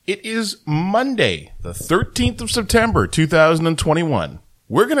It is Monday, the 13th of September, 2021.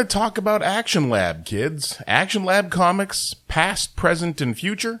 We're going to talk about Action Lab, kids. Action Lab comics, past, present, and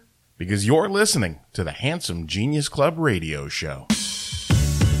future, because you're listening to the Handsome Genius Club radio show.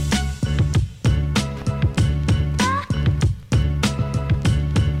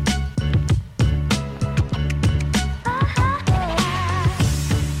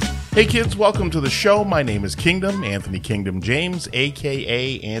 Hey kids, welcome to the show. My name is Kingdom, Anthony Kingdom James,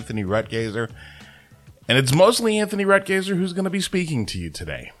 aka Anthony Rutgazer. And it's mostly Anthony Rutgazer who's going to be speaking to you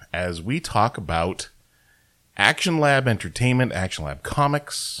today as we talk about Action Lab Entertainment, Action Lab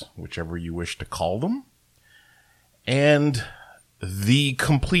Comics, whichever you wish to call them, and the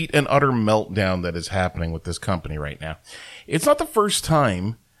complete and utter meltdown that is happening with this company right now. It's not the first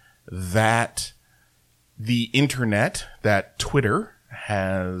time that the internet, that Twitter,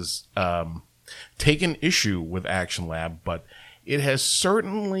 has taken issue with Action Lab, but it has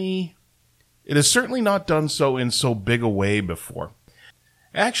certainly not done so in so big a way before.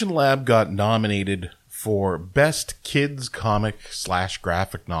 Action Lab got nominated for Best Kids Comic /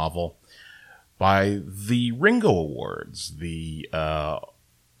 Graphic Novel by the Ringo Awards, the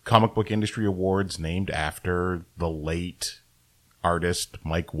comic book industry awards named after the late artist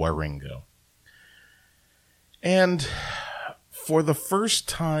Mike Wieringo. And for the first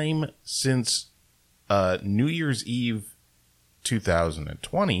time since New Year's Eve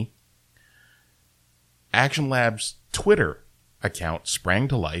 2020, Action Lab's Twitter account sprang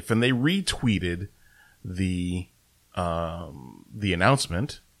to life, and they retweeted the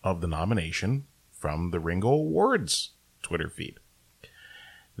announcement of the nomination from the Ringo Awards Twitter feed.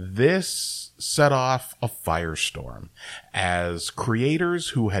 This set off a firestorm as creators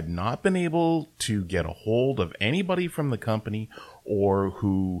who had not been able to get a hold of anybody from the company, or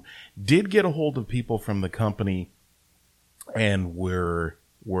who did get a hold of people from the company and were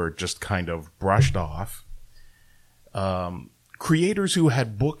just kind of brushed off. Creators who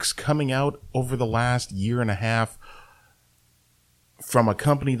had books coming out over the last year and a half from a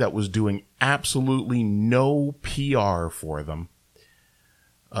company that was doing absolutely no PR for them,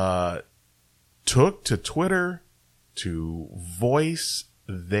 took to Twitter to voice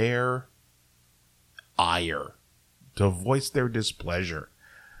their ire, to voice their displeasure.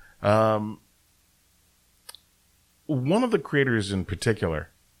 One of the creators in particular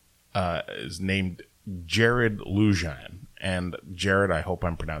is named Jared Lujan. And Jared, I hope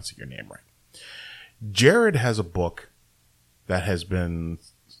I'm pronouncing your name right. Jared has a book that has been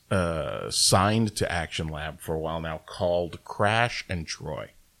signed to Action Lab for a while now called Crash and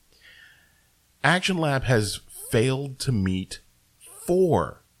Troy. Action Lab has failed to meet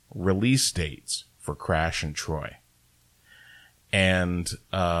 4 release dates for Crash and Troy. And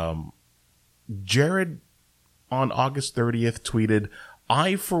Jared, on August 30th, tweeted,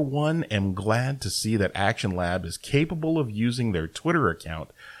 "I, for one, am glad to see that Action Lab is capable of using their Twitter account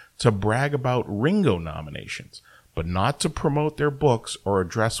to brag about Ringo nominations, but not to promote their books or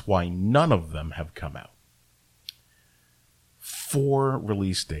address why none of them have come out." 4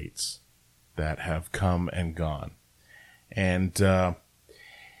 release dates that have come and gone. And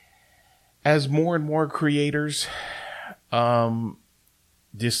as more and more creators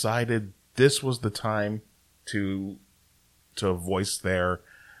decided this was the time to voice their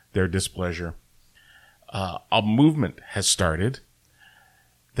displeasure, a movement has started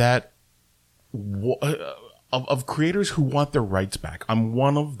that of creators who want their rights back. I'm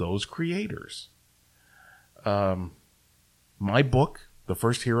one of those creators. My book, The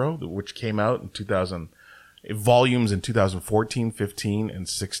First Hero, which came out in volumes in 2014, 15, and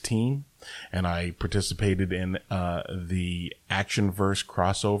 16, and I participated in the Actionverse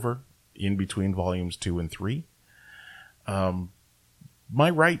crossover in between volumes 2 and 3. My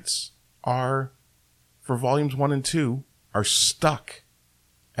rights are, for volumes 1 and 2, are stuck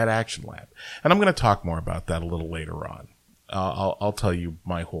at Action Lab. And I'm going to talk more about that a little later on. I'll tell you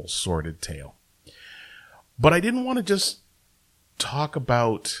my whole sordid tale. But I didn't want to just talk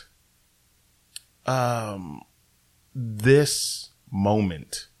about this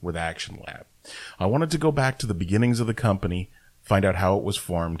moment with Action Lab. I wanted to go back to the beginnings of the company, find out how it was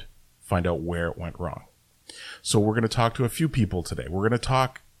formed, find out where it went wrong. So we're going to talk to a few people today. We're going to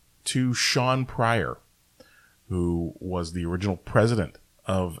talk to Sean Pryor, who was the original president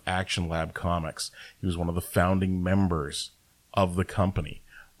of Action Lab Comics. He was one of the founding members of the company.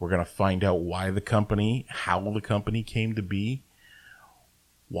 We're going to find out why the company, how the company came to be,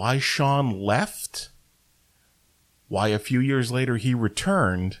 why Sean left, why a few years later he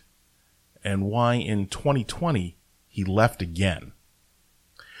returned, and why in 2020 he left again.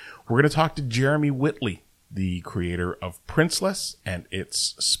 We're going to talk to Jeremy Whitley, the creator of Princeless and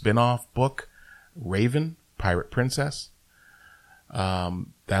its spin-off book, Raven, Pirate Princess.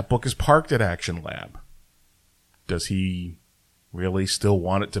 That book is parked at Action Lab. Does he really still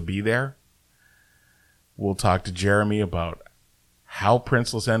want it to be there? We'll talk to Jeremy about how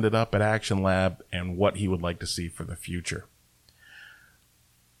Princeless ended up at Action Lab and what he would like to see for the future.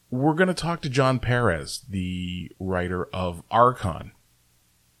 We're going to talk to John Perez, the writer of Archon,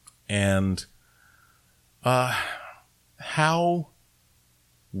 and how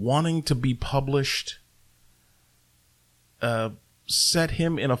wanting to be published set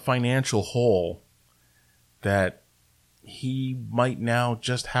him in a financial hole that he might now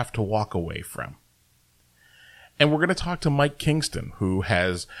just have to walk away from. And we're going to talk to Mike Kingston, who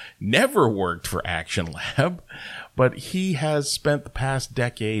has never worked for Action Lab, but he has spent the past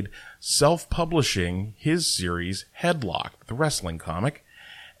decade self-publishing his series, Headlock, the wrestling comic.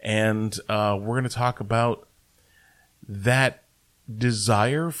 And we're going to talk about that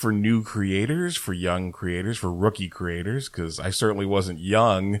desire for new creators, for young creators, for rookie creators, because I certainly wasn't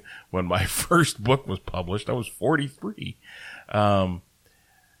young when my first book was published. I was 43. We're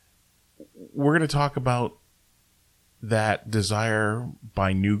going to talk about that desire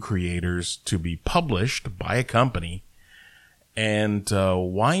by new creators to be published by a company, and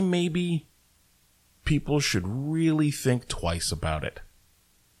why maybe people should really think twice about it.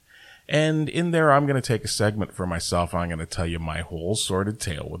 And in there, I'm going to take a segment for myself. I'm going to tell you my whole sordid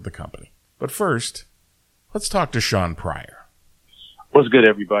tale with the company. But first, let's talk to Sean Pryor. What's good,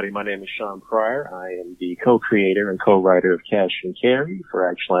 everybody? My name is Sean Pryor. I am the co-creator and co-writer of Cash and Carry for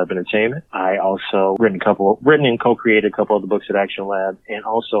Action Lab Entertainment. I also written and co-created a couple of the books at Action Lab, and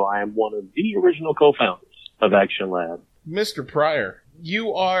also I am one of the original co-founders of Action Lab. Mr. Pryor,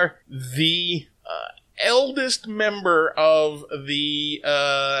 you are the eldest member of the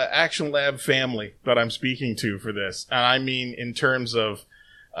Action Lab family that I'm speaking to for this. And I mean in terms of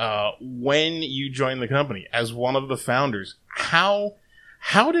when you joined the company as one of the founders.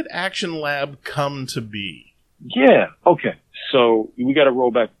 How did Action Lab come to be? Yeah, okay. So we got to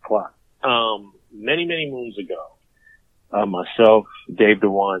roll back the clock. Many, many moons ago, myself, Dave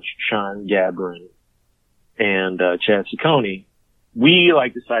DeWanch, Sean Gabrin, and Chad Ciccone, we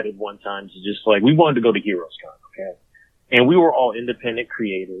decided one time to just we wanted to go to Heroes Con, okay? And we were all independent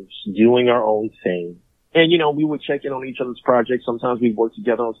creators doing our own thing. And, we would check in on each other's projects. Sometimes we'd work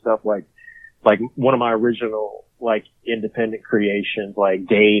together on stuff like one of my original, independent creations,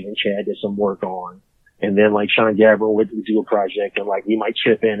 Dave and Chad did some work on. And then, Sean Gabrin would do a project and, we might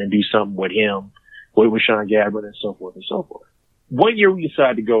chip in and do something with him, with Sean Gabrin and so forth and so forth. One year we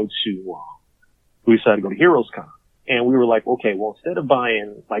decided to go to Heroes Con. And we were like, okay, well, instead of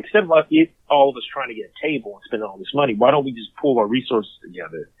all of us trying to get a table and spend all this money, why don't we just pool our resources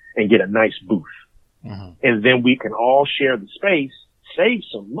together and get a nice booth? Mm-hmm. And then we can all share the space, save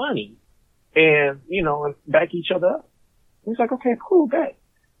some money, and, and back each other up. He's like, okay, cool, bet.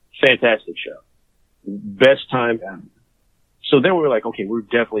 Fantastic show. Best time ever. So then we were like, okay, we're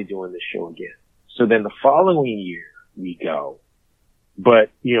definitely doing this show again. So then the following year we go, but,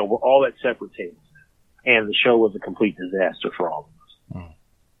 we're all at separate tables. And the show was a complete disaster for all of us. Mm.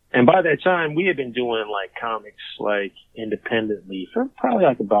 And by that time, we had been doing comics independently for probably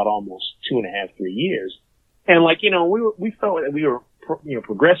about almost 2.5, 3 years. And we felt that we were,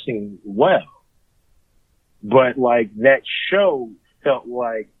 progressing well. But that show felt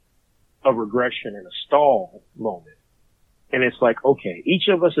like a regression and a stall moment. And it's okay, each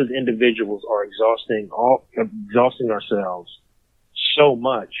of us as individuals are exhausting ourselves so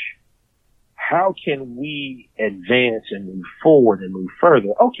much. How can we advance and move forward and move further?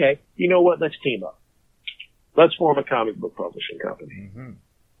 Okay, you know what? Let's team up. Let's form a comic book publishing company. Mm-hmm.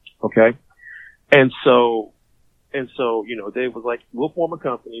 Okay? And so, Dave was like, we'll form a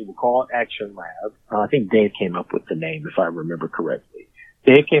company. We'll call it Action Lab. I think Dave came up with the name, if I remember correctly.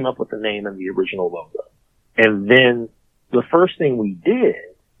 Dave came up with the name and the original logo. And then the first thing we did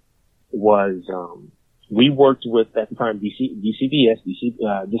was, we worked with, at the time, DCBS,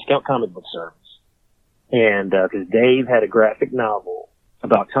 Discount Comic Book Service. And, cause Dave had a graphic novel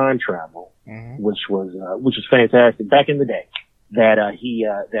about time travel, mm-hmm. which was fantastic back in the day,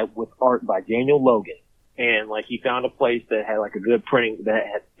 that with art by Daniel Logan. And he found a place that had a good printing, that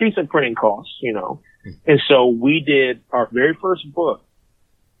had decent printing costs, Mm-hmm. And so we did, our very first book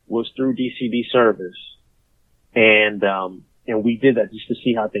was through DCB Service. And we did that just to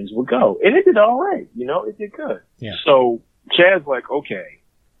see how things would go. And it did all right. It did good. Yeah. So Chad's like, okay,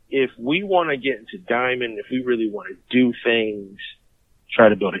 if we want to get into Diamond, if we really want to do things, try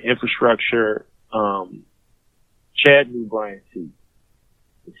to build an infrastructure, Chad knew Brian T.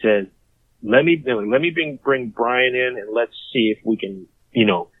 He said, let me bring Brian in and let's see if we can,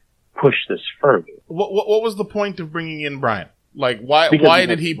 push this further. What was the point of bringing in Brian? Like, why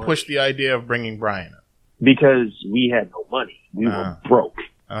did he push the idea of bringing Brian in? Because we had no money. We were broke.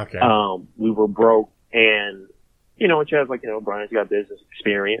 Okay. We were broke, and Chad's like, Brian's got business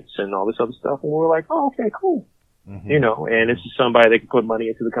experience and all this other stuff, and we were like, oh, okay, cool. Mm-hmm. And this is somebody that can put money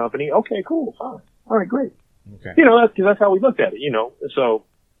into the company. Okay, cool, fine, all right, great. Okay. That's how we looked at it. So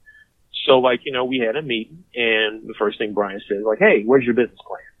like, we had a meeting, and the first thing Brian said was like, hey, where's your business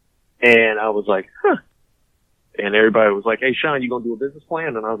plan? And I was like, huh. And everybody was like, hey, Sean, you gonna do a business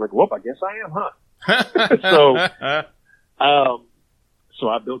plan? And I was like, well, I guess I am, huh? So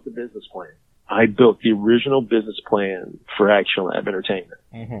I built the business plan. I built the original business plan for Action Lab Entertainment.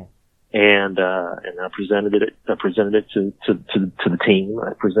 Mm-hmm. And I presented it to the team.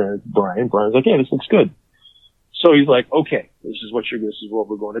 I presented it to Brian. Brian's like, yeah, this looks good. So he's like, okay, this is what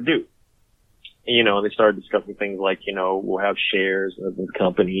we're going to do. And they started discussing things like, we'll have shares of the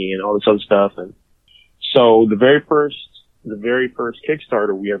company and all this other stuff. And so the very first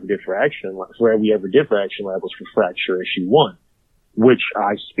Kickstarter we ever did for Action Lab was for Fracture Issue 1, which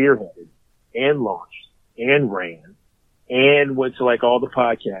I spearheaded and launched and ran and went to like all the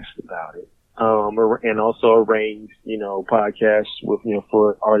podcasts about it. And also arranged, podcasts with,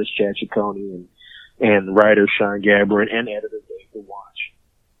 for artist Chad Ciccone and writer Sean Gabrin and editor Dave DeWatch.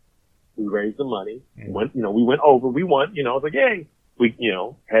 We raised the money, we went over, we won, I was like, yay. We,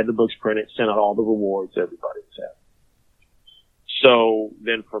 had the books printed, sent out all the rewards everybody was having. So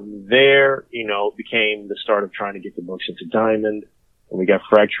then from there, it became the start of trying to get the books into Diamond, and we got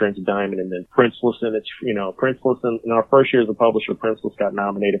Fracture into Diamond, and then Princeless, and in our first year as a publisher, Princeless got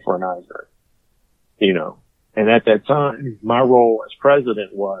nominated for an Eisner, and at that time, my role as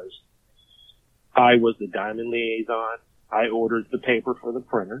president was, I was the Diamond liaison. I ordered the paper for the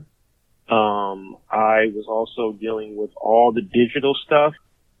printer. I was also dealing with all the digital stuff,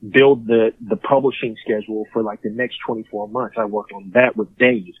 build the publishing schedule for like the next 24 months. I worked on that with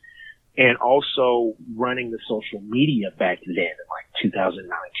Dave, and also running the social media back then in like 2009,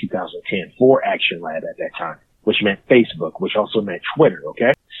 2010 for Action Lab at that time, which meant Facebook, which also meant Twitter.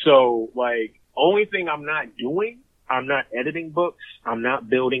 Okay. So like, only thing I'm not doing, I'm not editing books. I'm not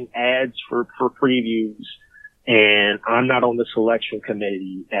building ads for previews. And I'm not on the selection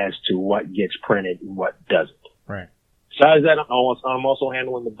committee as to what gets printed and what doesn't. Right. Besides that, I'm also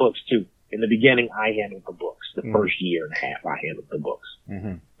handling the books too. In the beginning, I handled the books. The first year and a half, I handled the books.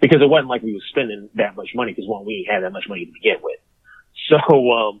 Mm-hmm. Because it wasn't like we were spending that much money, because we ain't had that much money to begin with. So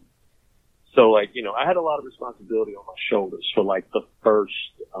like, I had a lot of responsibility on my shoulders for like the first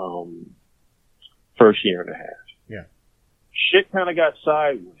year and a half. Yeah. Shit kind of got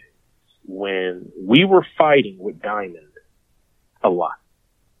sideways when we were fighting with Diamond a lot.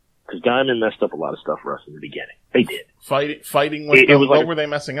 Because Diamond messed up a lot of stuff for us in the beginning. They did. Fighting with them? What were they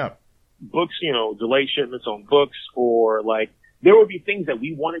messing up? Books, delayed shipments on books, or like, there would be things that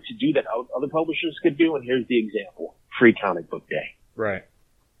we wanted to do that other publishers could do, and here's the example. Free Comic Book Day. Right.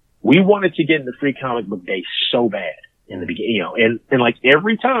 We wanted to get into Free Comic Book Day so bad in the beginning, and like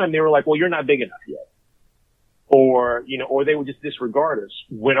every time they were like, well, you're not big enough yet. Or they would just disregard us,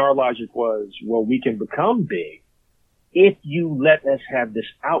 when our logic was, well, we can become big if you let us have this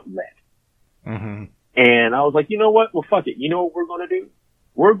outlet. Mm-hmm. And I was like, you know what? Well, fuck it. You know what we're going to do?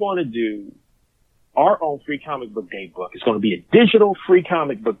 We're going to do our own Free Comic Book Day book. It's going to be a digital Free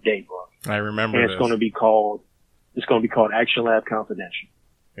Comic Book Day book. I remember and it's going to be called Action Lab Confidential.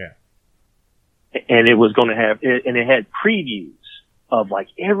 Yeah. And it was going to have, and it had previews of like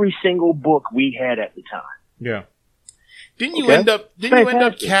every single book we had at the time. Yeah. Didn't you end up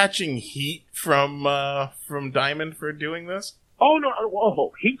catching heat from Diamond for doing this? Oh no!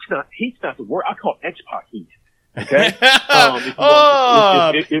 Oh, heat's not the word. I call it X-Pac heat. Okay.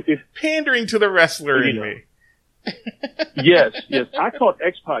 Pandering to the wrestler in me. yes. I call it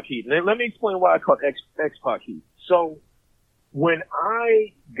X-Pac heat. And let me explain why I call it X-Pac heat. So when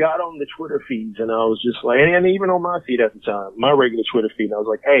I got on the Twitter feeds, and I was just like, and even on my feed at the time, my regular Twitter feed, I was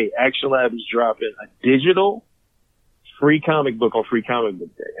like, hey, Action Lab is dropping a digital free comic book on Free Comic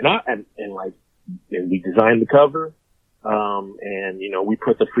Book Day. And we designed the cover, and we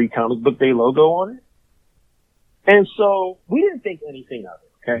put the Free Comic Book Day logo on it. And so we didn't think anything of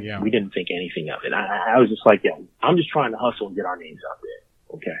it, okay? Yeah. We didn't think anything of it. I was just like, I'm just trying to hustle and get our names out there,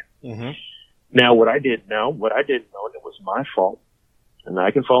 okay? Mm-hmm. Now, what I didn't know, and it was my fault, and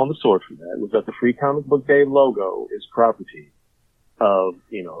I can fall on the sword for that, was that the Free Comic Book Day logo is property of,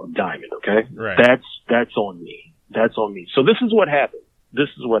 Diamond, okay? Right. That's on me. That's on me. So this is what happened.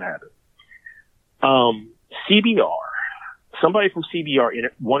 CBR somebody from CBR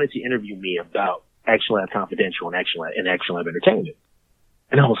wanted to interview me about Action Lab Confidential and Action Lab Entertainment.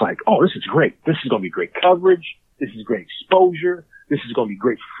 And I was like, oh, this is great. This is going to be great coverage. This is great exposure. This is going to be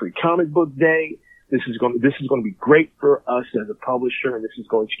great for Free Comic Book Day. This is going to be great for us as a publisher, and this is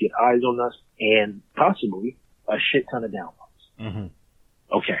going to get eyes on us and possibly a shit ton of downloads. Mm-hmm.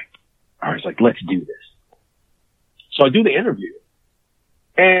 Okay. I was like, let's do this. So I do the interview.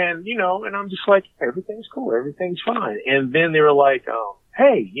 And, and I'm just like, everything's cool. Everything's fine. And then they were like,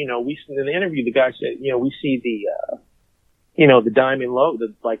 hey, in the interview, the guy said, we see the Diamond logo,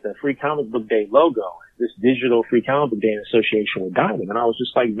 the Free Comic Book Day logo, this digital Free Comic Book Day in association with Diamond. And I was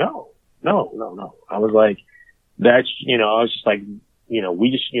just like, no. I was like,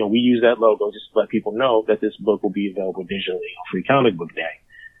 we use that logo just to let people know that this book will be available digitally on Free Comic Book Day.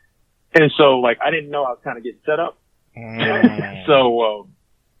 And so, I didn't know I was kind of getting set up. So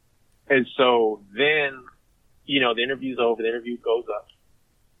then, the interview's over, the interview goes up.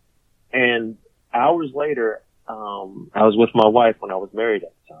 And hours later, I was with my wife when I was married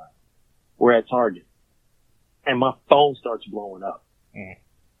at the time. We're at Target. And my phone starts blowing up. Mm.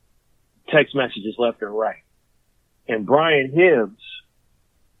 Text messages left and right. And Brian Hibbs,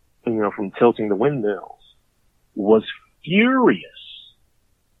 from Tilting the Windmills, was furious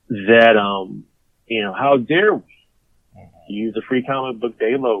that, how dare we use the Free Comic Book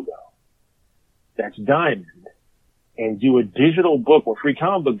Day logo that's Diamond and do a digital book where Free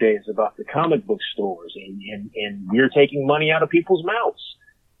Comic Book Day is about the comic book stores and we're taking money out of people's mouths.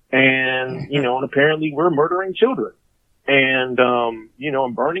 And, and apparently we're murdering children and,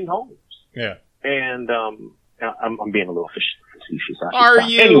 and burning homes. Yeah. And, I'm being a little facetious. Are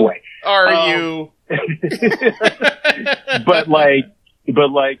you? Anyway. Are you? But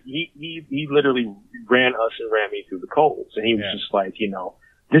he literally ran us and ran me through the coals. And he was just like,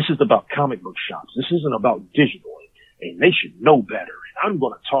 this is about comic book shops. This isn't about digital. And they should know better. And I'm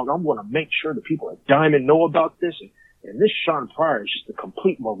going to make sure the people at Diamond know about this. And this Sean Pryor is just a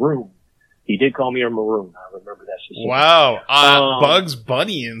complete maroon. He did call me a maroon. I remember that specifically. Wow. Bugs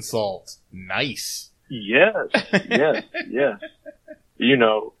Bunny insult. Nice. Yes.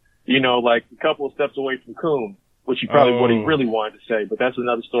 Like a couple of steps away from Coon, which he probably what he really wanted to say, but that's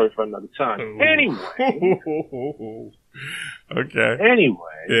another story for another time. Anyway. Okay.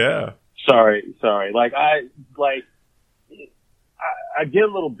 Anyway. Yeah. Sorry. I get a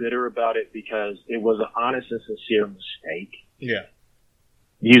little bitter about it because it was an honest and sincere mistake. Yeah.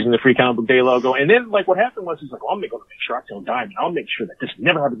 Using the Free Comic Book Day logo. And then, what happened was, he's like, well, I'm going to make sure I tell Diamond. I'll make sure that this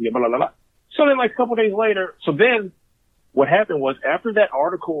never happens again, blah, blah, blah. So then, a couple days later, what happened was, after that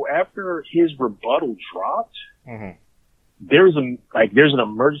article, after his rebuttal dropped, there's an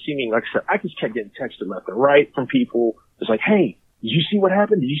emergency meeting. Like I said, I just kept getting texted left and right from people. It's like, hey, did you see what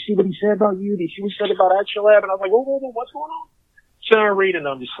happened? Did you see what he said about you? Did you see what he said about Action Lab? And I was like, whoa, what's going on? So I read, and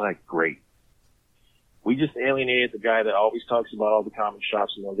I'm just like, great. We just alienated the guy that always talks about all the comic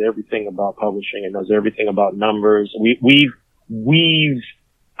shops and knows everything about publishing and knows everything about numbers.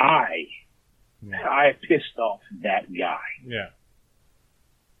 I pissed off that guy. Yeah.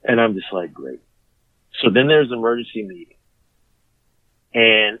 And I'm just like, great. So then there's an emergency meeting.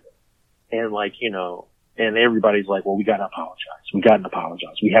 And and everybody's like, well, we gotta apologize. We have to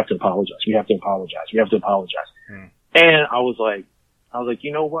apologize. We have to apologize. And I was like,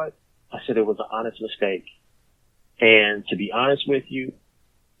 you know what? I said it was an honest mistake. And to be honest with you,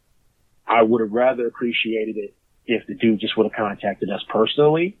 I would have rather appreciated it if the dude just would have contacted us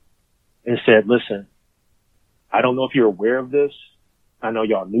personally and said, listen, I don't know if you're aware of this. I know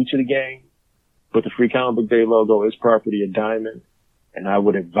y'all new to the game, but the Free Comic Book Day logo is property of Diamond. And I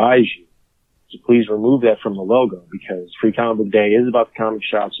would advise you to please remove that from the logo because Free Comic Book Day is about the comic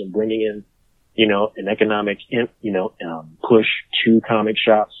shops and bringing in, an economic, push to comic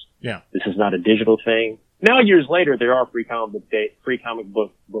shops. Yeah. This is not a digital thing. Now, years later, there are free comic book day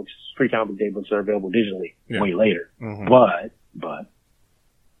books are available digitally way later. Mm-hmm. But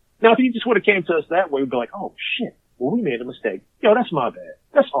now if you just would have came to us that way, we'd be like, oh shit, well, we made a mistake. Yo, that's my bad.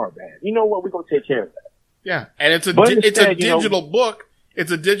 That's our bad. You know what? We're going to take care of that. Yeah. And it's a digital book.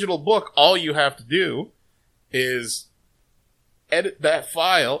 It's a digital book. All you have to do is edit that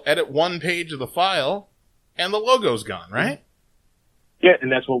file, edit one page of the file, and the logo's gone, right? Yeah,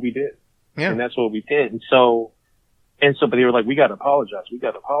 and that's what we did. Yeah. And that's what we did. And so, but they were like, we gotta apologize. And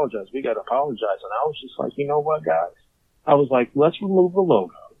I was just like, you know what, guys? I was like, let's remove the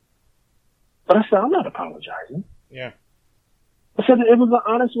logo. But I said, I'm not apologizing. Yeah. I said it was an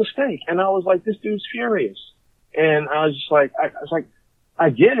honest mistake. And I was like, this dude's furious. And I was just like,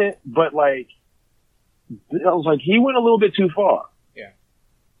 I get it, but he went a little bit too far. Yeah.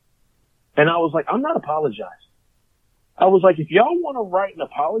 And I was like, I'm not apologizing. I was like, if y'all want to write an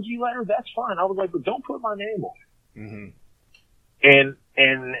apology letter, that's fine. I was like, but don't put my name on it. Mm-hmm.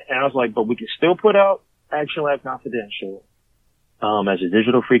 And I was like, but we can still put out Action Lab Confidential, as a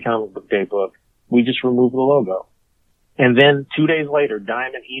digital free comic book day book. We just removed the logo. And then 2 days later,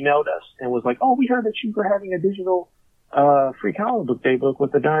 Diamond emailed us and was like, oh, we heard that you were having a digital, free comic book day book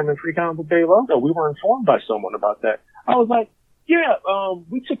with the Diamond Free Comic Book Day logo. We were informed by someone about that. I was like, yeah,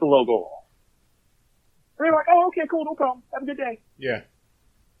 we took the logo off. And they're like, oh, okay, cool, no problem. Have a good day. Yeah.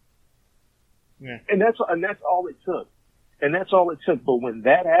 Yeah. And that's all it took. And that's all it took. But when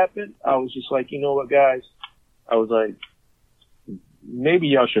that happened, I was just like, you know what, guys? I was like, maybe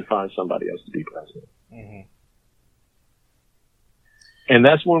y'all should find somebody else to be president. Mm-hmm. And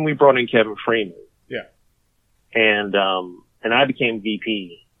that's when we brought in Kevin Freeman. Yeah. And I became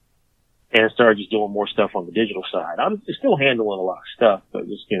VP and started just doing more stuff on the digital side. I'm still handling a lot of stuff, but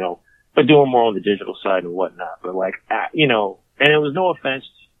just, but doing more on the digital side and whatnot. But like, and it was no offense,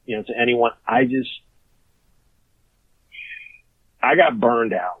 to anyone. I got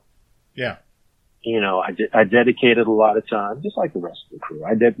burned out. Yeah. I dedicated a lot of time, just like the rest of the crew.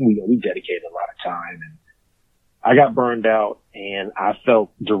 We dedicated a lot of time, and I got burned out, and I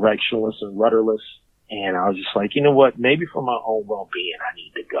felt directionless and rudderless. And I was just like, you know what? Maybe for my own well-being, I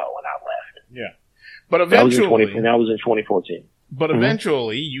need to go, and I left. Yeah. But eventually, that was in 2014. But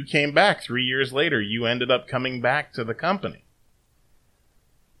eventually, you came back 3 years later. You ended up coming back to the company.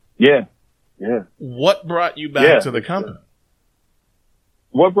 Yeah. Yeah. What brought you back to the company?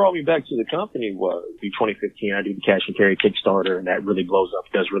 What brought me back to the company was in 2015, I do the Cash and Carry Kickstarter, and that really blows up,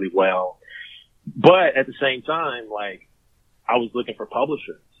 does really well. But at the same time, like, I was looking for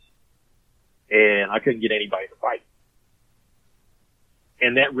publishers, and I couldn't get anybody to fight.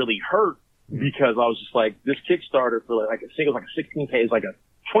 And that really hurt because I was just like, this Kickstarter for like a 16 page, like a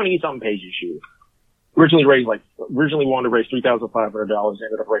 20-something page issue. Originally wanted to raise $3,500,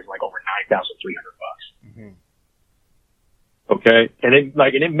 ended up raising like over $9,300. Mm-hmm. Okay. And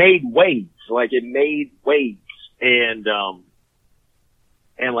it made waves.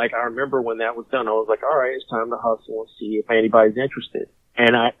 And like, I remember when that was done, I was like, all right, it's time to hustle and see if anybody's interested.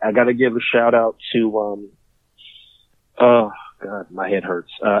 And I gotta give a shout out to, oh God, my head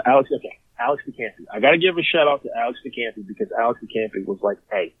hurts. Alex DeCampi. I gotta give a shout out to Alex DeCampi because Alex DeCampi was like,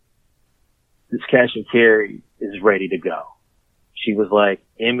 hey, this Cash and Carry is ready to go. She was like,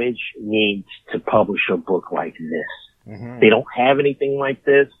 Image needs to publish a book like this. Mm-hmm. They don't have anything like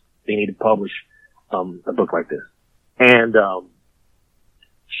this. They need to publish, a book like this. And, I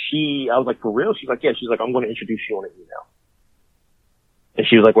was like, for real? She's like, yeah. She's like, I'm going to introduce you on an email. And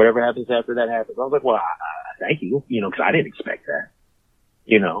she was like, whatever happens after that happens. I was like, well, thank you, cause I didn't expect that,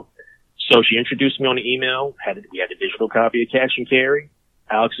 So she introduced me on the email. We had a digital copy of Cash and Carry.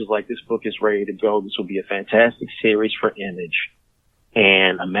 Alex was like, this book is ready to go. This will be a fantastic series for Image.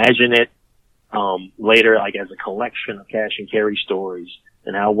 And imagine it, later, like as a collection of Cash and Carry stories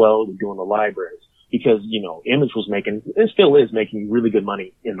and how well it would do in the libraries. Because, Image was making, and still is making really good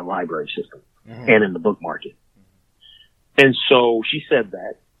money in the library system and in the book market. And so she said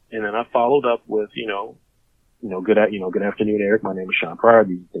that, and then I followed up with, good afternoon, Eric. My name is Sean Pryor.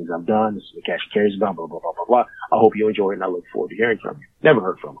 These are things I've done. This is what Cash and Carry is about, blah, blah, blah, blah, blah. I hope you enjoy it, and I look forward to hearing from you. Never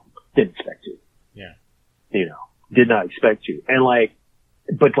heard from him. Didn't expect to. Yeah. Did not expect to. And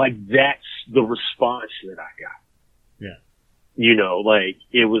but that's the response that I got. Yeah.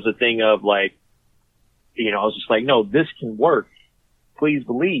 It was a thing of I was just like, no, this can work. Please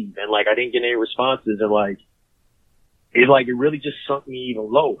believe. And I didn't get any responses, and it really just sunk me even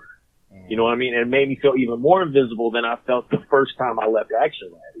lower. You know what I mean? And it made me feel even more invisible than I felt the first time I left Action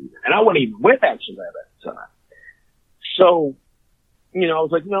Lab. And I wasn't even with Action Lab at the time. So, I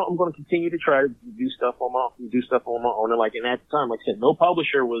was like, no, I'm going to continue to try to do stuff on my own. And and at the time, like I said, no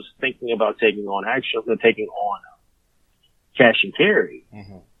publisher was thinking about taking on Cash and Carry.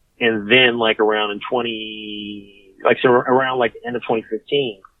 Mm-hmm. And then around around the end of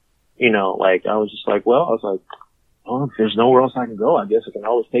 2015, I was just like, well, oh, if there's nowhere else I can go, I guess I can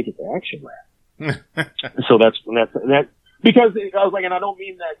always take it to Action Lab. So that's because I was like, and I don't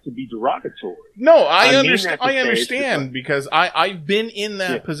mean that to be derogatory. No, I understand because I've been in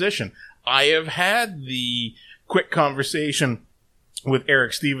that position. I have had the quick conversation with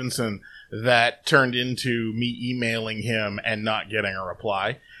Eric Stevenson that turned into me emailing him and not getting a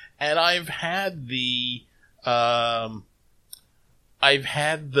reply. And I've had the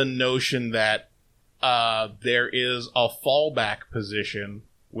notion that there is a fallback position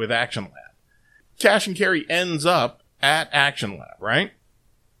with Action Lab. Cash and Carry ends up at Action Lab, right?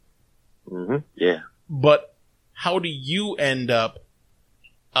 Mm-hmm. Yeah. But how do you end up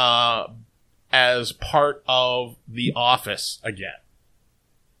as part of The Office again?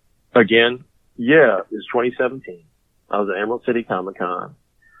 Again? Yeah, it was 2017. I was at Emerald City Comic Con.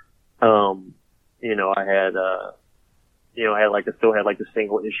 I had, I still had like the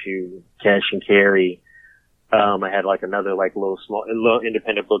single issue Cash and Carry. I had like another like little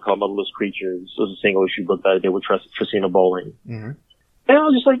independent book called Motherless Creatures. It was a single issue book that I did with Tracina Bowling. Mm-hmm. And I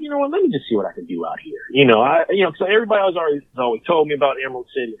was just like, you know what, let me just see what I can do out here. So everybody has always told me about Emerald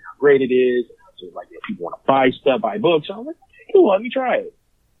City and how great it is. And I was like, people want to buy stuff, buy books. So I was like, hey, well, let me try it.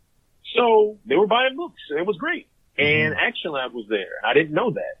 So they were buying books. And it was great. And Action Lab was there. I didn't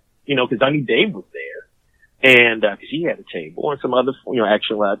know that, because I knew Dave was there. And, cause he had a table and some other,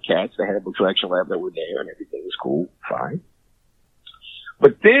 Action Lab cats that had books for Action Lab that were there and everything was cool. Fine.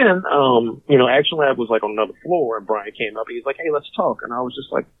 But then, Action Lab was like on another floor and Brian came up and he's like, hey, let's talk. And I was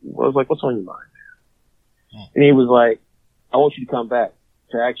just like, what's on your mind? And he was like, I want you to come back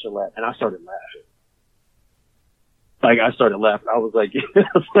to Action Lab. And I started laughing. I was like, you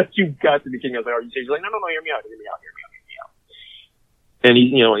got to be kidding. I was like, are you serious? He's like, no, hear me out. And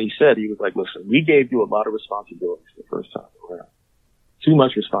he said, he was like, listen, we gave you a lot of responsibilities the first time around. Too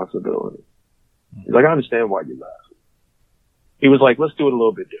much responsibility. He's like, I understand why you're laughing. He was like, let's do it a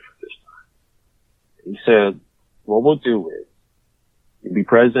little bit different this time. He said, what we'll do is you'll be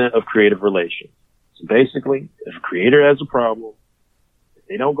president of creative relations. So basically, if a creator has a problem, if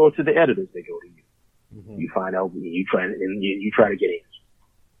they don't go to the editors, they go to you. Mm-hmm. You find out, you try to get answers.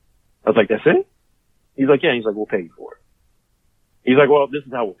 I was like, that's it? He's like, yeah. He's like, we'll pay you for it. He's like, well, this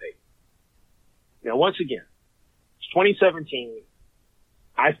is how we'll pay you. Now, once again, it's 2017.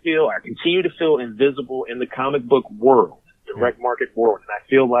 I continue to feel invisible in the comic book world, direct market world, and I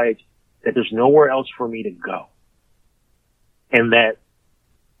feel like that there's nowhere else for me to go. And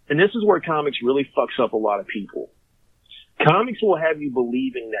this is where comics really fucks up a lot of people. Comics will have you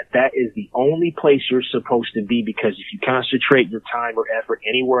believing that is the only place you're supposed to be because if you concentrate your time or effort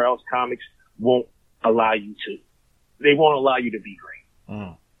anywhere else, comics won't allow you to. They won't allow you to be great.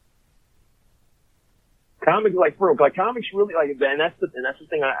 Mm. Comics, comics really, and that's the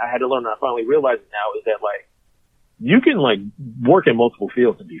thing I had to learn. I finally realized it now is that, you can, work in multiple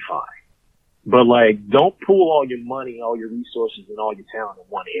fields and be fine. But, don't pool all your money, all your resources, and all your talent in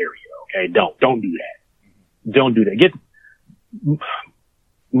one area, okay? Don't do that. Don't do that. Get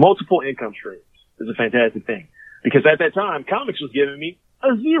multiple income streams is a fantastic thing. Because at that time, comics was giving me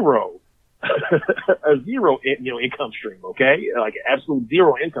a zero income stream, okay? Like absolute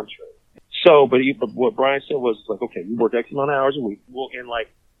zero income stream. So, but what Brian said was okay, you work X amount of hours a week. Well, and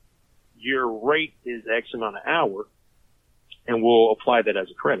your rate is X amount of hour and we'll apply that as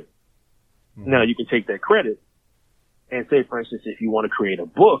a credit. Mm-hmm. Now you can take that credit and say, for instance, if you want to create a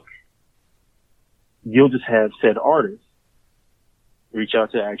book, you'll just have said artist reach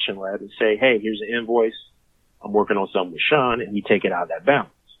out to Action Lab and say, hey, here's an invoice. I'm working on something with Sean, and you take it out of that balance.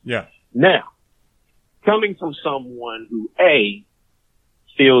 Yeah. Now, coming from someone who, A,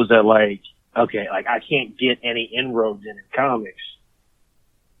 feels that I can't get any inroads in comics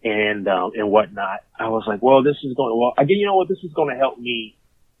and whatnot, I was like, well, this is going to help me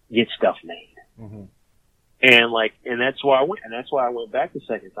get stuff made. Mm-hmm. And that's why I went back the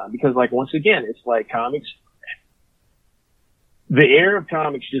second time because once again, it's comics, the air of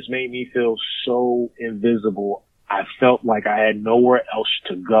comics just made me feel so invisible. I felt like I had nowhere else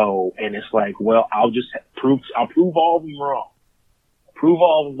to go. And it's well, I'll prove all of them wrong. Prove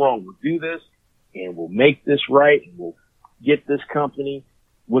all of them wrong. We'll do this and we'll make this right and we'll get this company,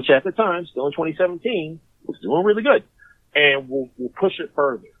 which at the time, still in 2017, was doing really good. And we'll push it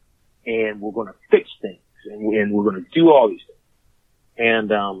further and we're going to fix things and we're going to do all these things. And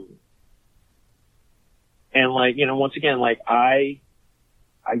once again,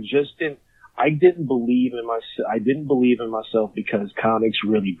 I didn't believe in myself. I didn't believe in myself because comics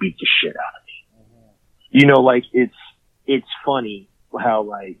really beat the shit out of me. Mm-hmm. It's funny how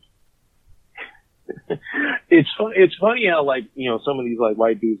it's funny how some of these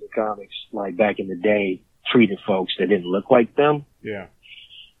white dudes in comics back in the day treated folks that didn't look like them. Yeah.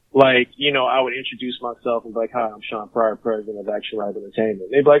 I would introduce myself and be like, hi, I'm Sean Pryor, president of Action Lab Entertainment.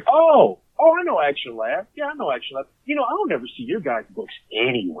 They'd be like, oh, I know Action Lab. Yeah, I know Action Lab. I don't ever see your guys' books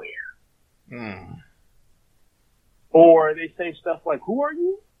anywhere. Mm. Or they say stuff like, who are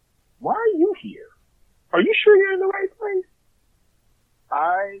you? Why are you here? Are you sure you're in the right place?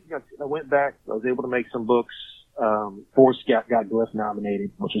 I went back. I was able to make some books. Forrest got Glyph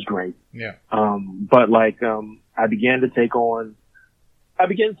nominated, which is great. Yeah. But I began to take on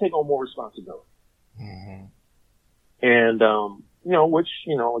more responsibility. Mm-hmm. And,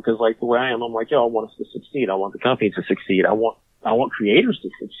 because the way I am, I'm I want us to succeed. I want the company to succeed. I want creators to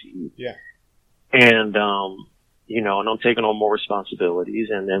succeed. Yeah. And, you know, and I'm taking on more responsibilities.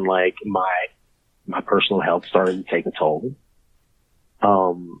 And then like my personal health started to take a toll.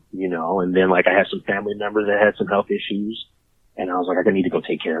 You know, and then like I had some family members that had some health issues, and I was like, I need to go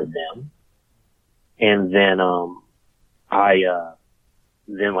take care of them. And then,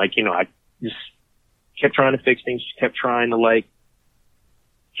 then like, you know, I just kept trying to fix things, kept trying to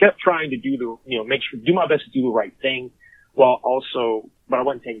do the, you know, do my best to do the right thing while also, but I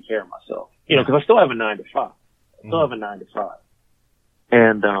wasn't taking care of myself, you know, cause I still have a 9 to 5.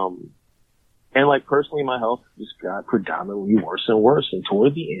 And like personally, my health just got predominantly worse and worse. And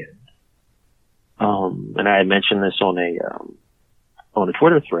toward the end, and I had mentioned this on a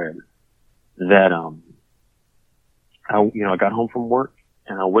Twitter thread that, I got home from work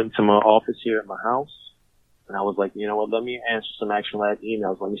and I went to my office here at my house and I was like, you know what, let me answer some Action Lab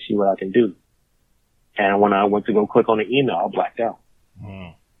emails. Let me see what I can do. And when I went to go click on the email, I blacked out.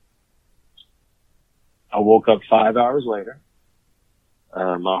 I woke up 5 hours later.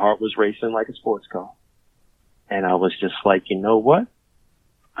 My heart was racing like a sports car. And I was just like, you know what?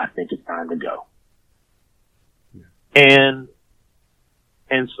 I think it's time to go. Yeah.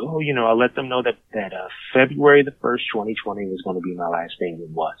 And so, you know, I let them know that February the 1st, 2020 was going to be my last day, and it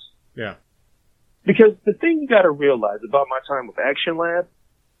was. Yeah. Because the thing you got to realize about my time with Action Lab,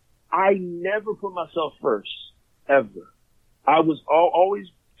 I never put myself first, ever. I was always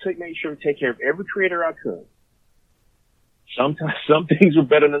make sure to take care of every creator I could. Sometimes some things were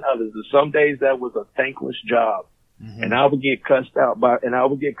better than others. And some days that was a thankless job. Mm-hmm. And I would get cussed out by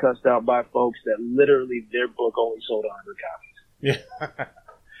folks that literally their book only sold 100 copies. Yeah.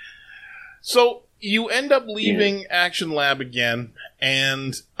 So you end up leaving Action Lab again,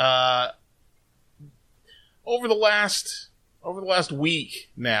 and over the last week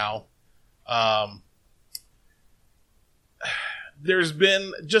now, there's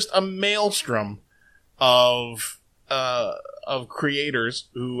been just a maelstrom of creators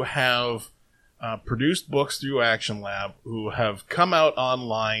who have produced books through Action Lab, who have come out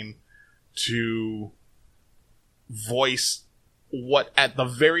online to voice what at the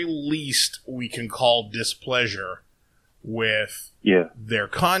very least we can call displeasure with their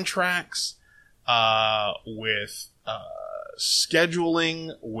contracts, with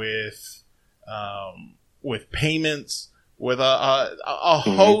scheduling, with payments, with a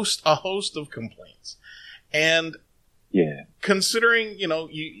host of complaints. And considering, you know,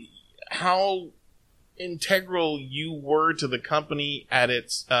 how integral you were to the company at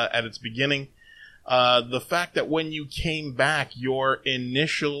its beginning, the fact that when you came back, your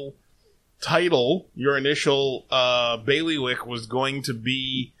initial title, your initial bailiwick was going to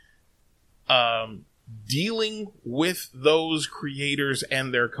be dealing with those creators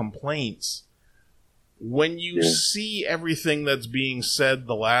and their complaints. When you see everything that's being said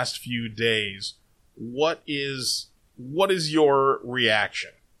the last few days, what is your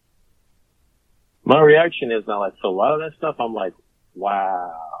reaction? My reaction is now, like, so a lot of that stuff, I'm like,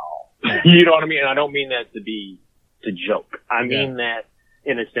 wow. You know what I mean? And I don't mean that to joke. I mean that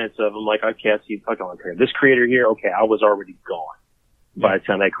in a sense of, I'm like, okay, I see, okay, this creator here, okay, I was already gone by the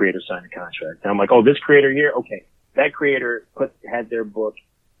time that creator signed the contract. And I'm like, oh, this creator here, okay, that creator signed their book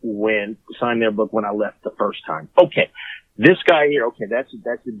when I left the first time. Okay. This guy here, okay, that's a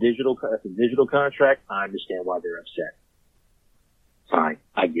digital contract. I understand why they're upset. Fine.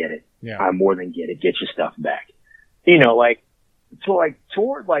 I get it. Yeah. I more than get it. Get your stuff back. You know, like, toward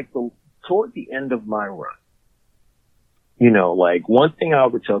the end of my run, you know, like, one thing I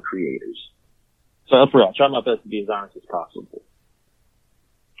would tell creators, so I'll try my best to be as honest as possible.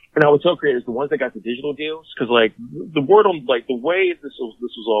 And I would tell creators, the ones that got the digital deals, cause like, the word on, like, the way this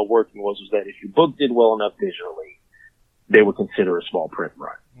was all working was that if your book did well enough digitally, they would consider a small print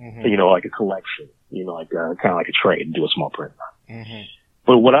run. Mm-hmm. You know, like a collection, you know, like, kind of like a trade and do a small print run. Mm-hmm.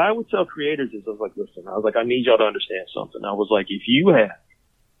 But what I would tell creators is, I was like, listen, I need y'all to understand something. I was like, if you have,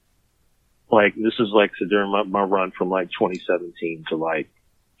 like, this is like, so during my run from like 2017 to like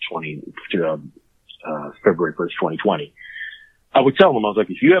February 1st, 2020, I would tell them, I was like,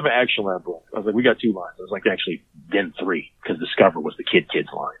 if you have an Action Lab book, I was like, we got 2 lines. I was like, actually, then 3, because Discover was the kids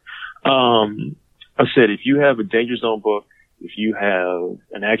line. I said, if you have a Danger Zone book, if you have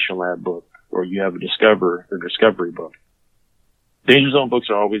an Action Lab book, or you have a Discovery book, Danger Zone books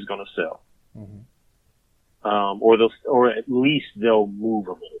are always going to sell. Mm-hmm. Or at least they'll move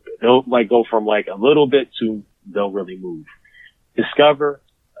a little bit. They'll like go from like a little bit to they'll really move. Discover,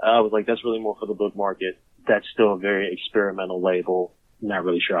 I was like, that's really more for the book market. That's still a very experimental label. Not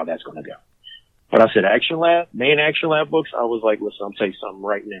really sure how that's going to go. But I said main Action Lab books, I was like, listen, I'll tell you something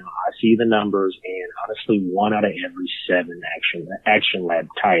right now. I see the numbers, and honestly, 1 out of every 7 Action Lab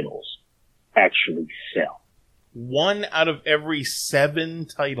titles actually sell. 1 out of every 7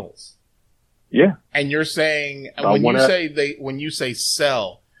 titles. Yeah. And you're saying when you say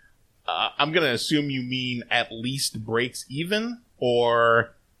sell, I'm going to assume you mean at least breaks even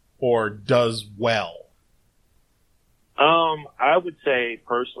or does well. I would say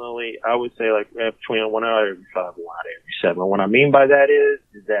personally, like between 1 out of every 5, 1 out of every 7. What I mean by that is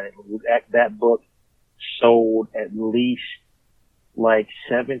that that book sold at least like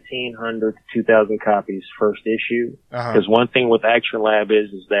 1,700 to 2,000 copies first issue. Because one thing with Action Lab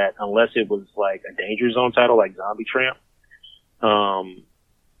is that unless it was like a Danger Zone title like Zombie Tramp,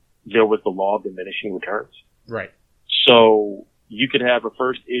 there was the law of diminishing returns. Right. So you could have a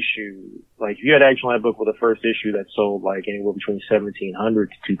first issue, like if you had Action Lab book with a first issue that sold like anywhere between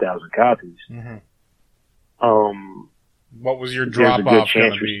 1,700 to 2,000 copies. Mm-hmm. What was your drop off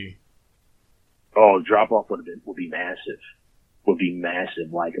going to be? Oh, drop off would be massive. Would be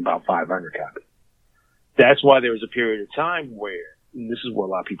massive, like about 500 copies. That's why there was a period of time where, and this is what a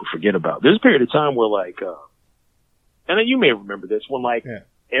lot of people forget about. There's a period of time where like, and then you may remember this, when like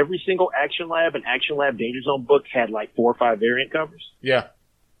every single Action Lab and Action Lab Danger Zone book had like 4 or 5 variant covers. Yeah.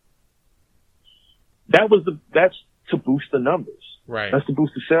 That's to boost the numbers. Right. That's to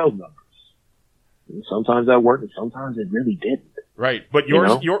boost the sales numbers. And sometimes that worked and sometimes it really didn't. Right. But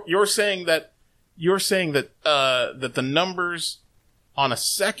you're saying that that the numbers on a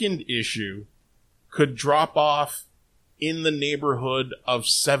second issue could drop off in the neighborhood of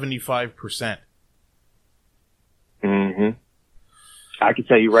 75%. Mm-hmm. I can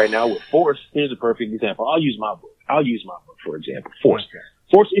tell you right now with Force, here's a perfect example. I'll use my book for example. Force. Okay.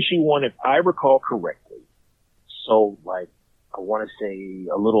 Force issue 1, if I recall correctly, sold like, I want to say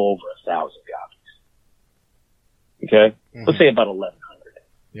a little over 1,000 copies. Okay? Mm-hmm. Let's say about 1,100.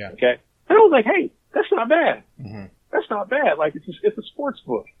 Yeah. Okay? And I was like, hey, that's not bad. Mm-hmm. That's not bad. Like, it's a sports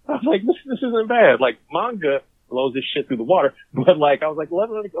book. I was like, this isn't bad. Like, manga blows this shit through the water. But like, I was like,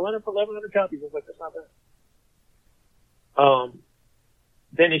 1,100 copies. I was like, that's not bad.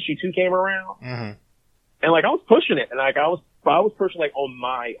 Then issue 2 came around. Mm-hmm. And like, I was pushing it. And like, I was pushing like on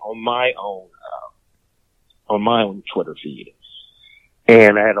my own Twitter feed.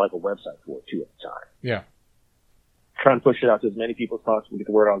 And I had like a website for it too at the time. Yeah. Trying to push it out to as many people as possible, get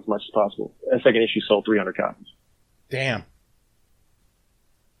the word out as much as possible. That second issue sold 300 copies. Damn.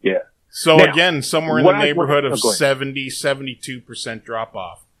 Yeah. So now, again, somewhere in the neighborhood of 72% drop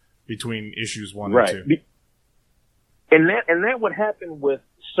off between issues 1 and 2. And that would happen with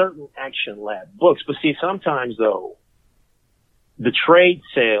certain Action Lab books. But see, sometimes though, the trade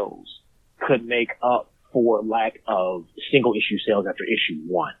sales could make up for lack of single issue sales after issue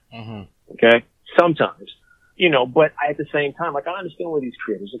 1. Mm-hmm. Okay? Sometimes. You know, but at the same time, like I understand where these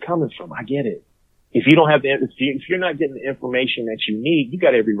creators are coming from. I get it. If you don't have if you're not getting the information that you need, you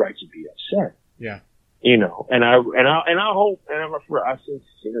got every right to be upset. Yeah. You know, and I hope, I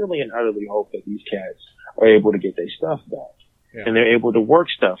sincerely and utterly hope that these cats are able to get their stuff back. Yeah. And they're able to work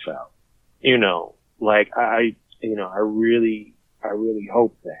stuff out. You know, like I really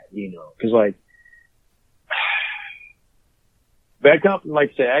hope that, you know, cause like, that company,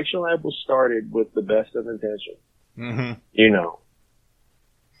 like I say, Action Lab was started with the best of intention. Mm-hmm. You know,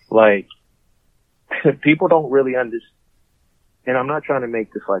 like, people don't really understand, and I'm not trying to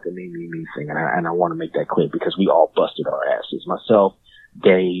make this like a me thing, and I want to make that clear because we all busted our asses. Myself,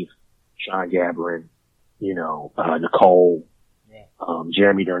 Dave, Sean Gabrin, you know, Nicole,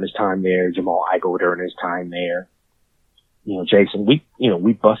 Jeremy during his time there, Jamal Igo during his time there, you know, Jason, we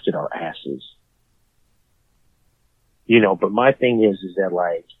busted our asses. You know, but my thing is that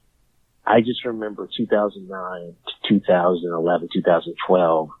like, I just remember 2009 to 2011,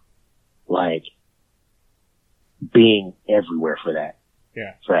 2012, like being everywhere for that.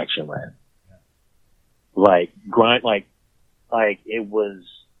 Yeah. For Action Lab. Yeah. Like grind, like it was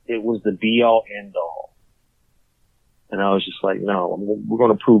the be all end all. And I was just like, no, we're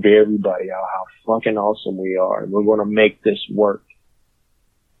going to prove to everybody how fucking awesome we are. And we're going to make this work.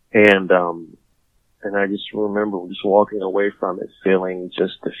 And I just remember just walking away from it feeling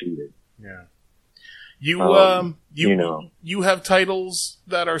just defeated. Yeah. You have titles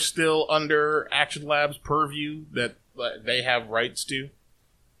that are still under Action Lab's purview that they have rights to?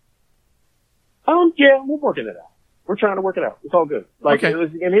 Yeah, we're working it out. We're trying to work it out. It's all good. Like, okay.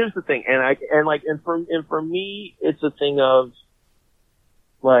 And here's the thing. And for me, it's a thing of,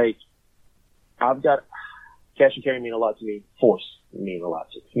 like, I've got, Cash and Carry mean a lot to me. Force mean a lot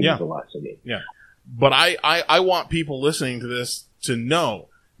to me. Yeah. Means a lot to me. Yeah. But I want people listening to this to know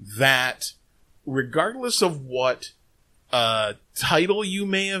that regardless of what title you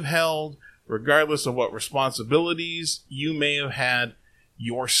may have held, regardless of what responsibilities you may have had,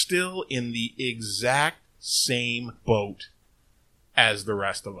 you're still in the exact same boat as the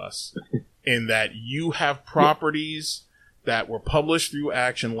rest of us in that you have properties that were published through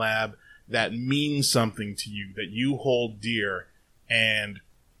Action Lab that mean something to you, that you hold dear, and,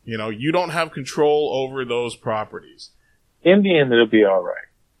 you know, you don't have control over those properties. In the end, it'll be all right.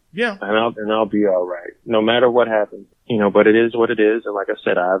 Yeah. And I'll be all right, no matter what happens, you know, but it is what it is. And like I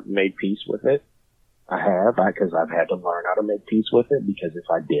said, I've made peace with it. Because I've had to learn how to make peace with it, because if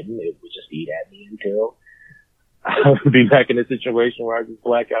I didn't, it would just eat at me until I would be back in a situation where I just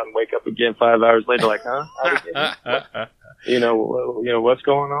black out and wake up again 5 hours later, like, huh? You know, what's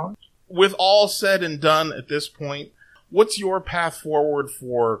going on? With all said and done at this point, what's your path forward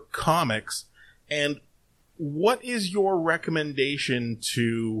for comics, and what is your recommendation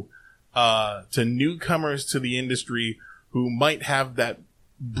to newcomers to the industry who might have that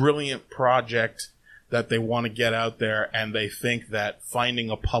brilliant project that they want to get out there, and they think that finding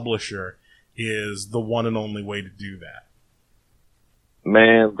a publisher is the one and only way to do that?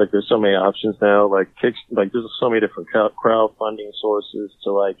 Man, like, there's so many options now. Like there's so many different crowdfunding sources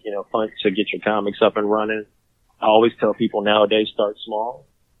to, like, you know, to get your comics up and running. I always tell people nowadays, start small.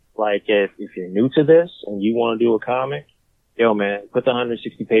 Like, if you're new to this and you want to do a comic, yo, man, put the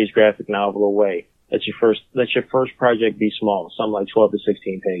 160-page graphic novel away. Let your first project be small, something like 12 to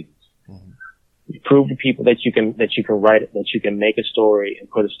 16 pages. Mm-hmm. You prove to people that you can write it, that you can make a story and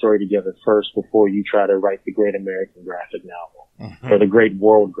put a story together first before you try to write the great American graphic novel, mm-hmm. or the great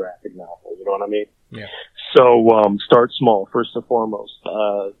world graphic novel. You know what I mean? Yeah. So, start small, first and foremost.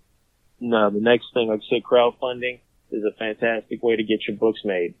 No, the next thing, like I said, crowdfunding is a fantastic way to get your books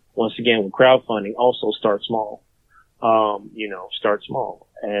made. Once again, with crowdfunding, also start small. Start small.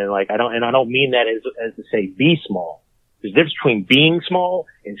 And I don't mean that as to say be small. There's a difference between being small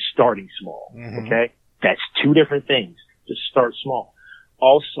and starting small. Mm-hmm. Okay? That's two different things. Just start small.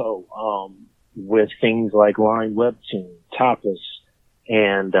 Also, with things like Line Webtoon, Tapas,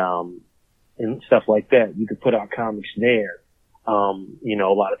 and stuff like that, you could put out comics there. A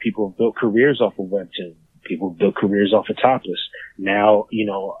lot of people have built careers off of Webtoon. People have built careers off of Tapas. Now,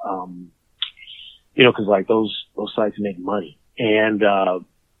 cause like those sites make money, and they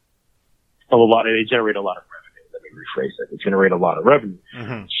generate a lot of revenue. Let me rephrase that. They generate a lot of revenue.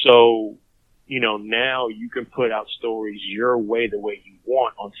 Mm-hmm. So, now you can put out stories your way, the way you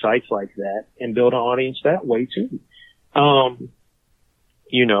want on sites like that, and build an audience that way too.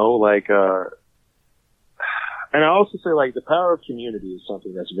 And I also say, the power of community is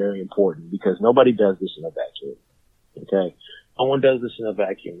something that's very important, because nobody does this in a vacuum. Okay? No one does this in a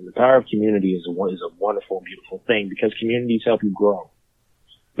vacuum. The power of community is a wonderful, beautiful thing, because communities help you grow.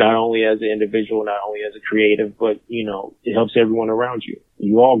 Not only as an individual, not only as a creative, but, it helps everyone around you.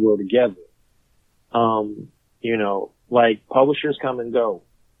 You all grow together. Publishers come and go.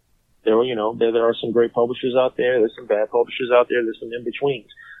 There are some great publishers out there. There's some bad publishers out there. There's some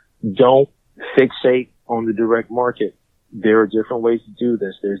in-betweens. Don't fixate on the direct market. There are different ways to do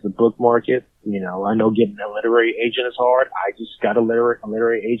this. There's the book market. I know getting a literary agent is hard. I just got a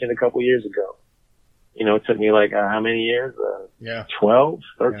literary agent a couple years ago. It took me how many years? 12,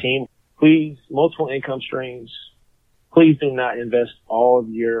 13. Yeah. Please, multiple income streams. Please do not invest all of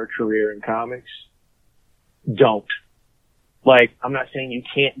your career in comics. Don't. I'm not saying you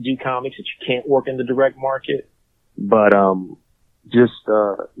can't do comics, that you can't work in the direct market, but, just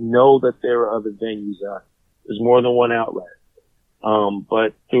know that there are other venues out. There's more than one outlet.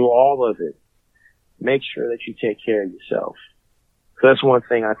 But through all of it, make sure that you take care of yourself. So that's one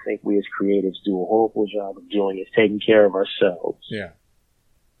thing I think we as creatives do a horrible job of doing, is taking care of ourselves. Yeah.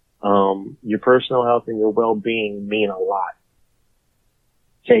 Your personal health and your well-being mean a lot.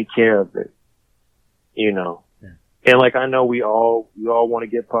 Take care of it. Yeah. And I know we all want to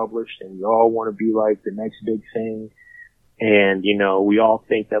get published, and we all want to be the next big thing. And, we all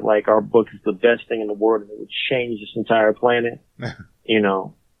think that our book is the best thing in the world and it would change this entire planet.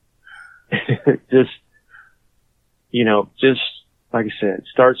 Just like I said,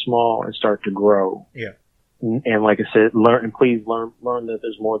 start small and start to grow. Yeah. And like I said, please learn that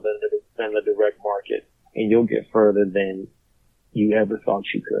there's more than the direct market, and you'll get further than you ever thought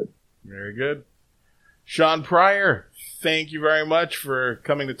you could. Very good. Sean Pryor, thank you very much for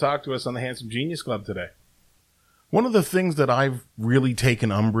coming to talk to us on the Handsome Genius Club today. One of the things that I've really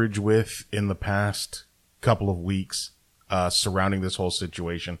taken umbrage with in the past couple of weeks surrounding this whole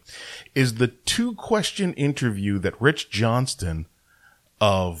situation is the 2-question interview that Rich Johnston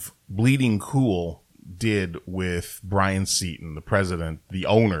of Bleeding Cool did with Brian Seaton, the president, the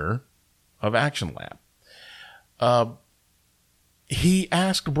owner of Action Lab. He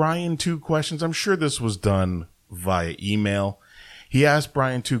asked Brian 2 questions. I'm sure this was done via email. He asked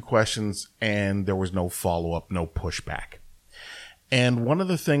Brian 2 questions, and there was no follow-up, no pushback. And one of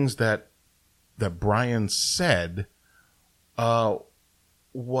the things that Brian said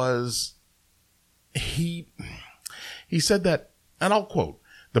was he said that, and I'll quote,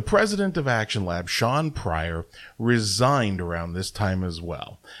 "The president of Action Lab, Sean Pryor, resigned around this time as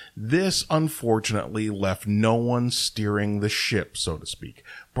well. This, unfortunately, left no one steering the ship, so to speak.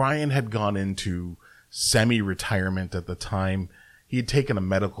 Brian had gone into semi-retirement at the time. He had taken a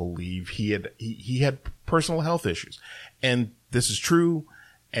medical leave. He had personal health issues. And this is true.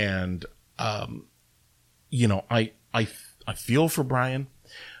 And, I feel for Brian.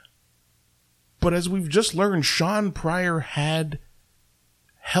 But as we've just learned, Sean Pryor had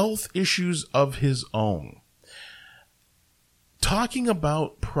health issues of his own. Talking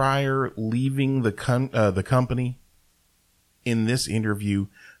about Pryor leaving the company in this interview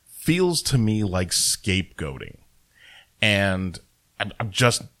feels to me like scapegoating, and I'm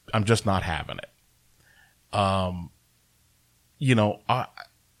just not having it.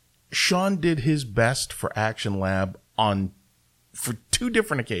 Sean did his best for Action Lab for 2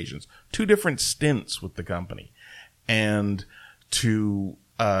 different occasions, 2 different stints with the company, and to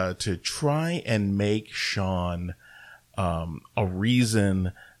try and make Sean a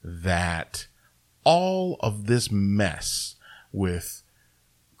reason that all of this mess with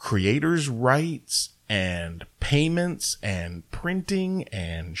creators' rights and payments and printing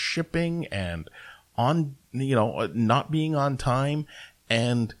and shipping and not being on time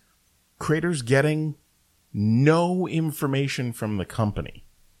and creators getting no information from the company,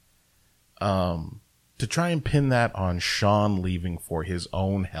 to try and pin that on Sean leaving for his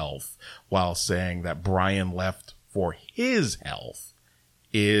own health while saying that Brian left for his health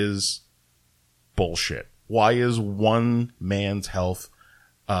is bullshit. Why is one man's health,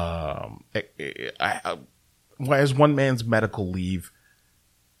 why is one man's medical leave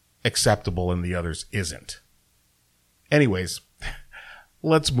acceptable and the other's isn't? Anyways,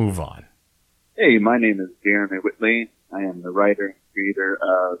 let's move on. Hey, my name is Jeremy Whitley. I am the writer and creator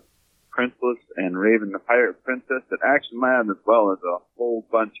of Princeless and Raven the Pirate Princess at Action Lab, as well as a whole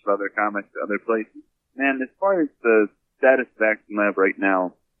bunch of other comics at other places. Man, as far as the status of Action Lab right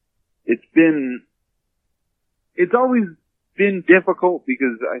now, it's always been difficult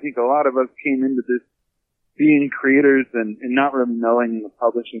because I think a lot of us came into this being creators and not really knowing the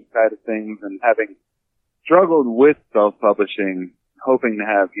publishing side of things and having struggled with self-publishing, hoping to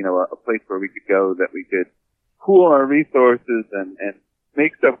have, a place where we could go that we could pool our resources and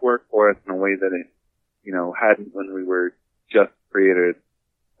make stuff work for us in a way that it, hadn't when we were just creators.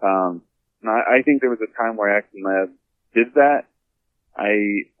 I think there was a time where Action Lab did that.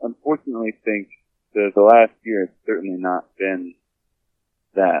 I unfortunately think the last year has certainly not been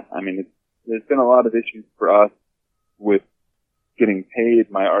that. I mean, there's been a lot of issues for us with getting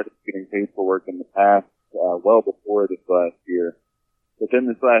paid, my artists getting paid for work in the past, well before this last year. But then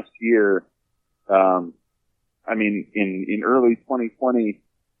this last year, in early 2020,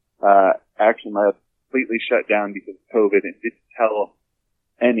 Action Lab completely shut down because of COVID and didn't tell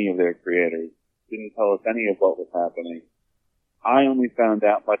any of their creators, didn't tell us any of what was happening. I only found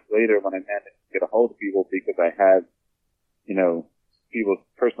out much later when I managed to get a hold of people because I had, people's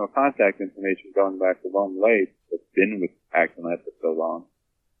personal contact information going back a long way. That's been with Action Lab for so long.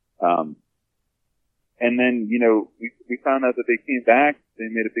 And then, we found out that they came back. They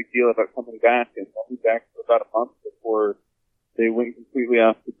made a big deal about coming back, and coming back for about a month before they went completely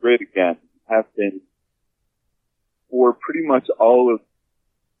off the grid again. Have been for pretty much all of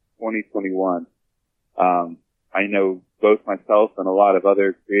 2021. I know both myself and a lot of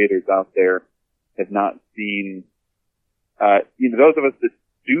other creators out there have not seen, those of us that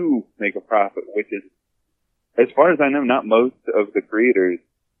do make a profit, which is, as far as I know, not most of the creators,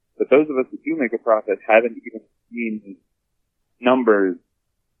 but those of us that do make a profit haven't even seen numbers,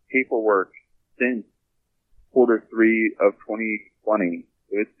 paperwork since quarter 3 of 2020.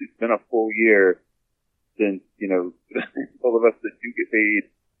 It's been a full year since, all of us that do get paid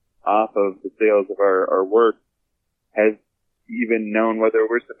off of the sales of our work has even known whether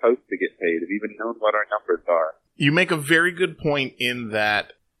we're supposed to get paid, have even known what our numbers are. You make a very good point in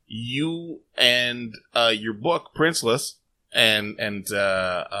that you and your book, Princeless, and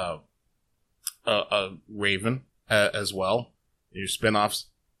Raven as well, your spinoffs,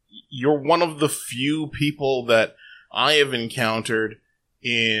 you're one of the few people that I have encountered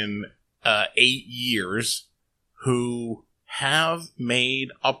in 8 years who have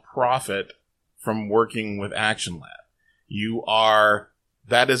made a profit from working with Action Lab.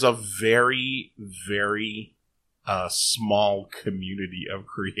 That is a very, very small community of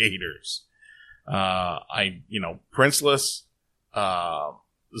creators. Princeless,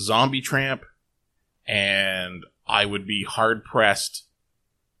 Zombie Tramp, and I would be hard pressed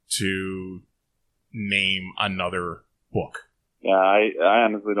to name another book. Yeah, I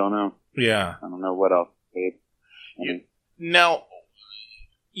honestly don't know. Yeah, I don't know what else. Now,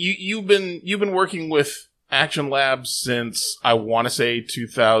 you've been working with Action Labs since, I want to say,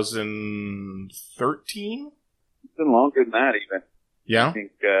 2013? It's been longer than that, even. Yeah? I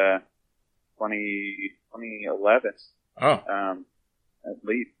think 2011. Oh. At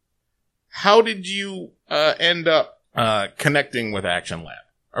least. How did you end up connecting with Action Lab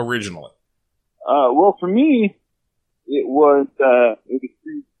originally? Well, for me, it was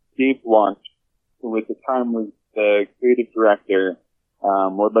through Dave Launch, who at the time was the creative director,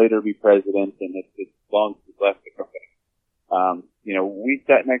 would later be president, and it's long since left the company. We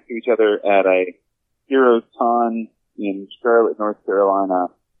sat next to each other at a Heroes Con in Charlotte, North Carolina.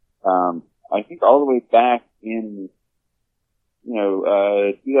 I think all the way back in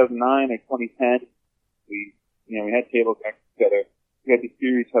 2009 or 2010. We had table talks together. We had to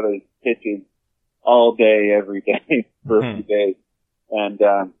hear each other's pitches all day, every day for a few days. And,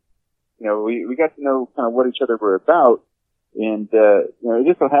 we got to know kind of what each other were about. And, it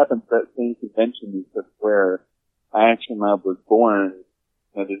just so happens that same convention is where Action Lab was born.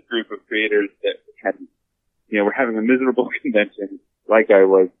 This group of creators that had, were having a miserable convention like I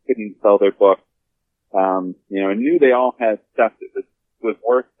was, couldn't sell their books. And knew they all had stuff that was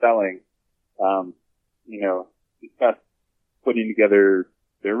worth selling. Discussed putting together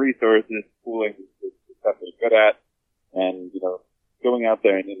their resources, pooling the stuff they're good at, and, going out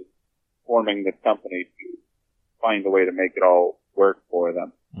there and forming this company to find a way to make it all work for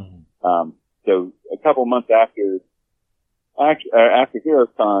them. Mm-hmm. So a couple months after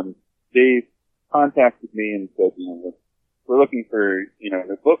HeroesCon, Dave contacted me and said, we're looking for,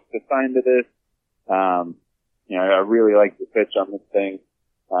 the books assigned to this. I really like the pitch on this thing.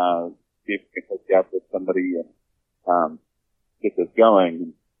 See if we can hook you up with somebody and, get this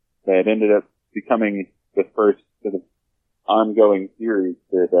going. That ended up becoming the first sort of ongoing series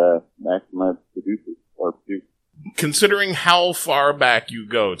that, Action Labs produces or produced. Considering how far back you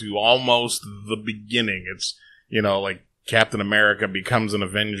go to almost the beginning, it's, like Captain America becomes an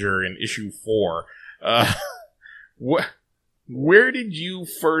Avenger in issue 4. Where did you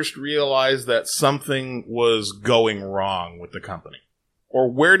first realize that something was going wrong with the company?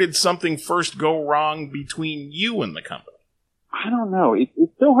 Or where did something first go wrong between you and the company? I don't know. It's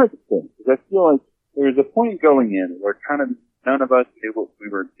so hard to think, because I feel like there was a point going in where kind of none of us knew what we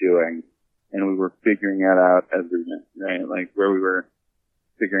were doing, and we were figuring it out as we went, right? Like, where we were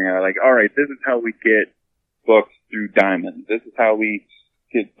figuring out, like, all right, this is how we get books through Diamond. This is how we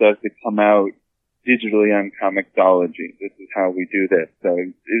get stuff to come out digitally on Comixology. This is how we do this. So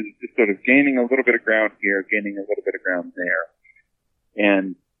it's just sort of gaining a little bit of ground here, gaining a little bit of ground there.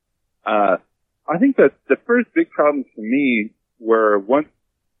 And I think that the first big problems for me were once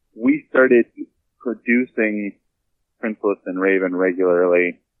we started producing Princeless and Raven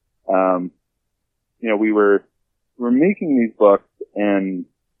regularly, we were making these books, and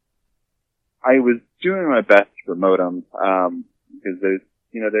I was doing my best to promote them, because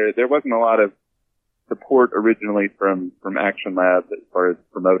there wasn't a lot of support originally from Action Labs as far as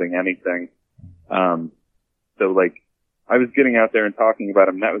promoting anything. So like, I was getting out there and talking about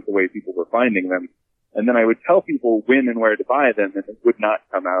them, and that was the way people were finding them. And then I would tell people when and where to buy them, and it would not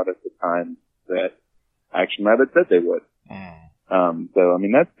come out at the time that Action Lab had said they would. So, I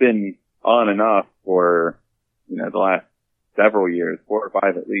mean, that's been on and off for, the last several years, 4 or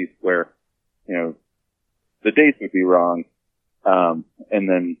 5 at least, where, the dates would be wrong. And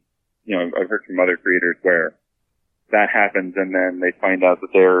then, I've heard from other creators where that happens, and then they find out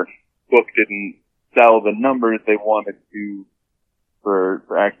that their book didn't sell the numbers they wanted to for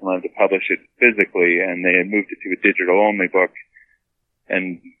Action Lab to publish it physically, and they had moved it to a digital-only book,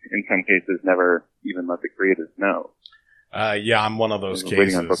 and in some cases never even let the creators know. Yeah, I'm one of those cases.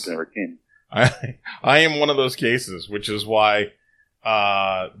 Waiting on books never came. I am one of those cases, which is why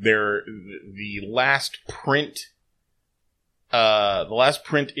the last print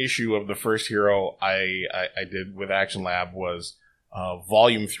issue of the first hero I did with Action Lab was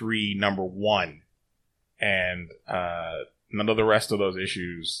Volume 3, Number 1, and none of the rest of those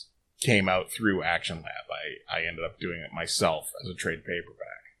issues came out through Action Lab. I ended up doing it myself as a trade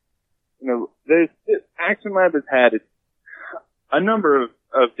paperback. Action Lab has had a number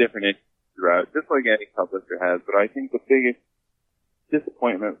of different issues throughout, just like any publisher has, but I think the biggest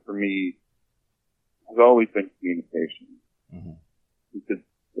disappointment for me has always been communication. Mm-hmm. Because,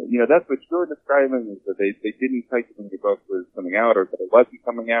 that's what you're describing, is that they didn't tell you when your book was coming out or that it wasn't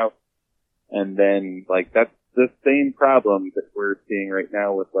coming out. And then, like, that's the same problem that we're seeing right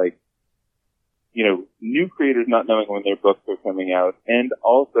now with, like, you know, new creators not knowing when their books are coming out, and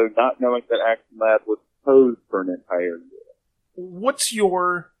also not knowing that Action Lab was closed for an entire year. What's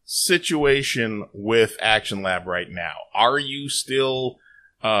your situation with Action Lab right now? Are you still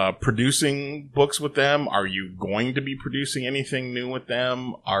producing books with them? Are you going to be producing anything new with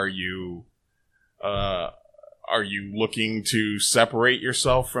them? Are you looking to separate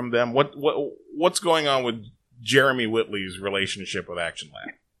yourself from them? What's going on with Jeremy Whitley's relationship with Action Lab?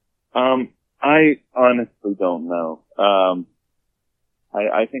 I honestly don't know.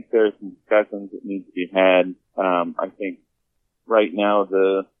 I think there are some discussions that need to be had. I think right now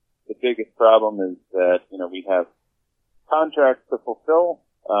the biggest problem is that, you know, we have contracts to fulfill,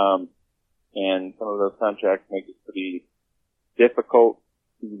 and some of those contracts make it pretty difficult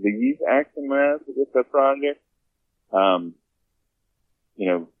to leave Action Lab with the project. You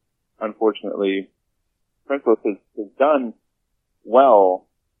know, unfortunately, Princeless has done well,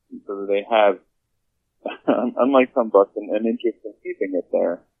 so that they have, unlike some books, an interest in keeping it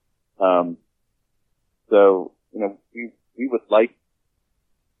there. So, you know, we would like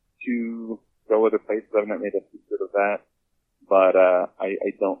to go other places. I've not made a secret of that, but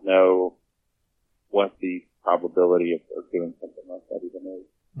I don't know what the probability of doing something like that even is.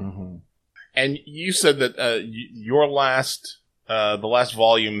 Mm-hmm. And you said that your last, the last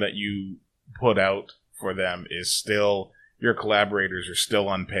volume that you put out for them is still, your collaborators are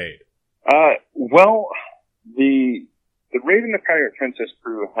still unpaid. Well, the Raven the Pirate Princess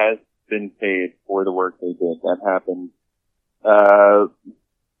crew has been paid for the work they did. That happened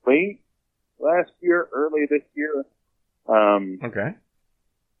late last year, early this year. Okay.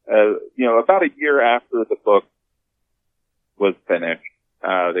 You know, about a year after the book was finished,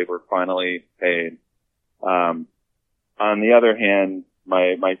 they were finally paid. On the other hand,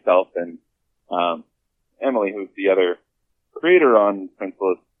 myself and Emily, who's the other creator on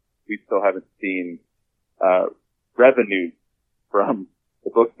Princeless, we still haven't seen revenue from the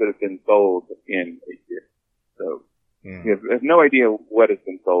books that have been sold in a year. So we have no idea what has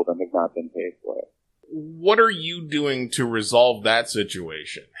been sold and have not been paid for it. What are you doing to resolve that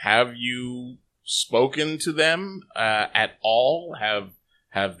situation? Have you spoken to them at all? Have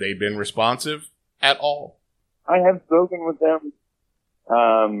they been responsive at all? I have spoken with them.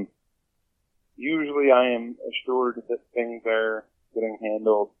 Usually I am assured that things are getting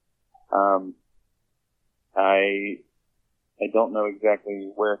handled. I don't know exactly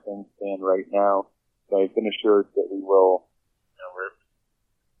where things stand right now, but I've been assured that we will, you know, work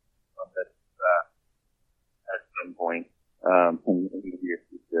on this at some point in the near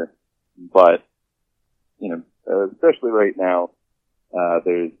future. But, you know, especially right now,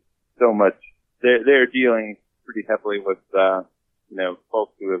 there's so much. They're dealing pretty heavily with, you know,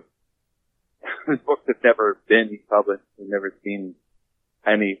 folks who have whose books have never been published, who've never seen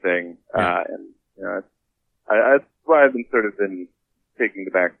anything, and you know, that's why I've been sort of been taking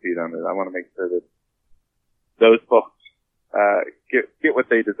the back seat on it. I want to make sure that those folks get what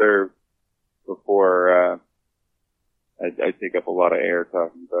they deserve before I take up a lot of air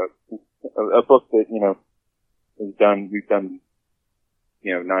talking about a book that, you know, we've done,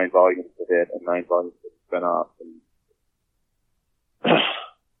 you know, 9 volumes of it and 9 volumes of spin-off, and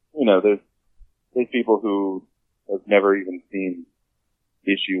you know, there's people who have never even seen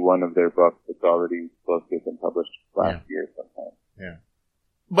issue 1 of their books that's already supposed to have been published last year sometime. Yeah.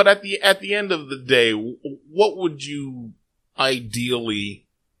 But at the end of the day, what would you ideally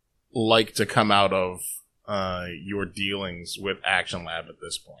like to come out of your dealings with Action Lab at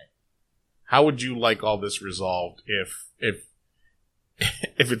this point? How would you like all this resolved if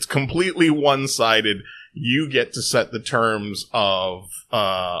it's completely one-sided? You get to set the terms of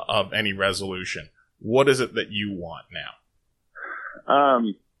any resolution. What is it that you want now?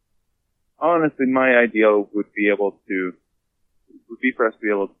 Honestly, my ideal would be for us to be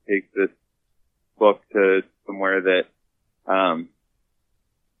able to take this book to somewhere that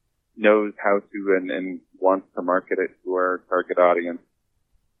knows how to and wants to market it to our target audience,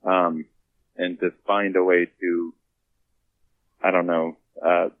 and to find a way to, I don't know,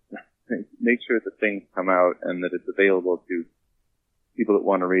 make sure that things come out and that it's available to people that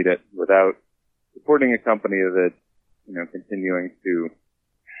want to read it without supporting a company that, you know, continuing to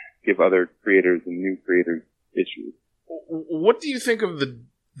give other creators and new creators issues. What do you think of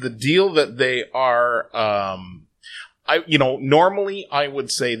the deal that they are, normally I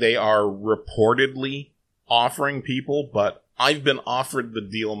would say they are reportedly offering people, but I've been offered the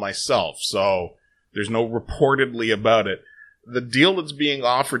deal myself, so there's no reportedly about it. The deal that's being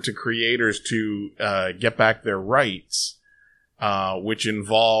offered to creators to get back their rights, which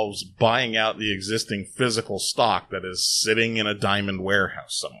involves buying out the existing physical stock that is sitting in a diamond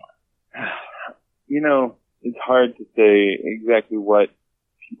warehouse somewhere? It's hard to say exactly what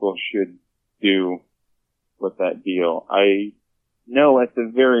people should do with that deal. I know at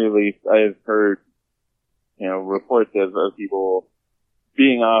the very least I've heard, reports of people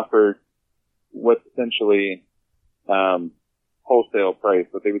being offered what's essentially wholesale price,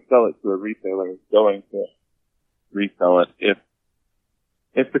 but they would sell it to a retailer going to resell it.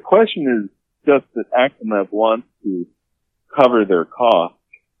 If the question is just that Action Lab wants to cover their costs,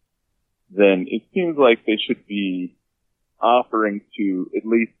 then it seems like they should be offering to at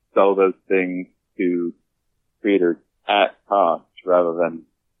least sell those things to creators at cost rather than,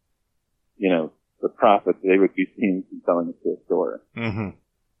 the profit they would be seeing from selling it to a store. Mm-hmm.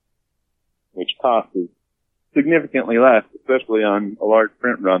 Which cost is significantly less, especially on a large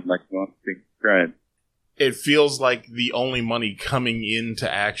print run like the one being described. It feels like the only money coming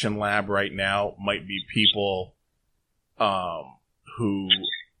into Action Lab right now might be people who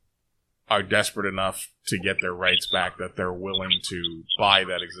are desperate enough to get their rights back that they're willing to buy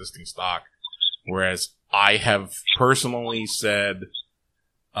that existing stock. Whereas I have personally said,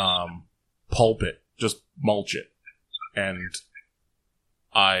 pulp it, just mulch it. And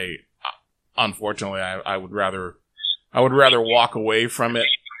unfortunately, I would rather walk away from it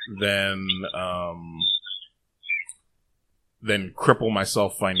than cripple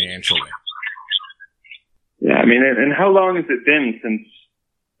myself financially. Yeah, and how long has it been since,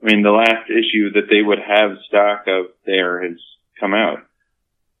 the last issue that they would have stock of there has come out?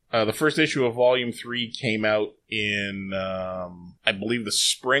 The first issue of Volume 3 came out in, I believe, the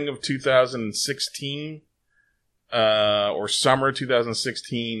spring of 2016, or summer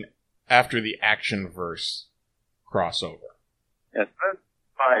 2016, after the Actionverse crossover. Yes, that's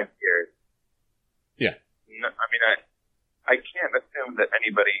 5 years. Yeah. No, I can't assume that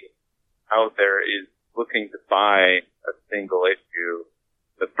anybody out there is looking to buy a single issue,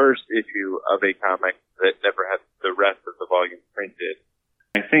 the first issue of a comic that never had the rest of the volume printed.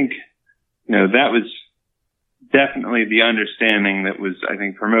 I think, that was definitely the understanding that was, I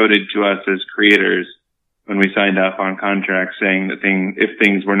think, promoted to us as creators when we signed up on contracts saying that if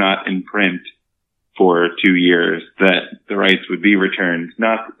things were not in print for 2 years, that the rights would be returned.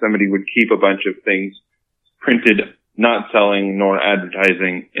 Not that somebody would keep a bunch of things printed, not selling nor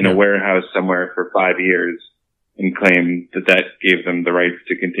advertising in a warehouse somewhere for 5 years and claim that gave them the rights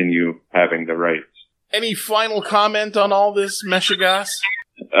to continue having the rights. Any final comment on all this, Meshigas?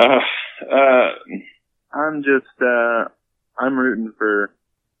 I'm rooting for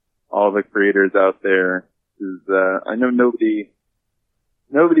all the creators out there. Cause, I know nobody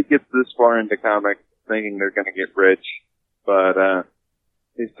gets this far into comics thinking they're gonna get rich, but,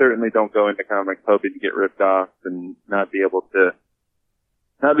 they certainly don't go into comics hoping to get ripped off and not be able to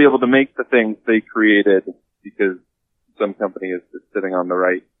make the things they created because some company is just sitting on the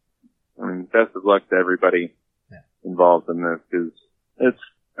right. Best of luck to everybody involved in this, because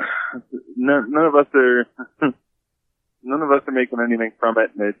none of us are making anything from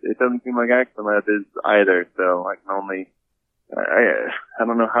it, and it doesn't seem like Action Lab is either. So I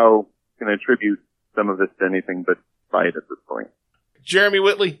don't know how I can attribute some of this to anything but spite at this point. Jeremy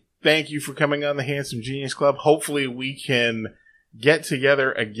Whitley, thank you for coming on the Handsome Genius Club. Hopefully we can get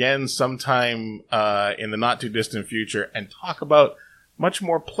together again sometime in the not-too-distant future and talk about much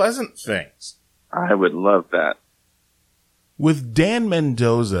more pleasant things. I would love that. With Dan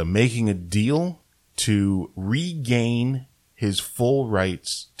Mendoza making a deal to regain his full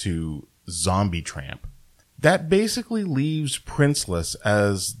rights to Zombie Tramp, that basically leaves Princeless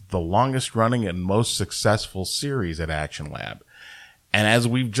as the longest running and most successful series at Action Lab. And as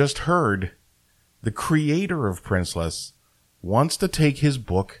we've just heard, the creator of Princeless wants to take his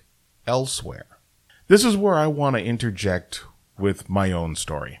book elsewhere. This is where I want to interject with my own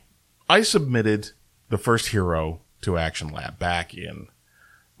story. I submitted the first hero to Action Lab back in,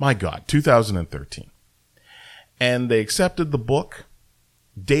 2013. And they accepted the book.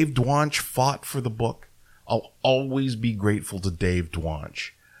 Dave Dwanch fought for the book. I'll always be grateful to Dave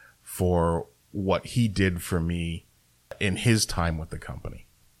Dwanch for what he did for me in his time with the company.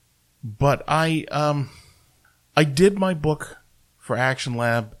 But I did my book for Action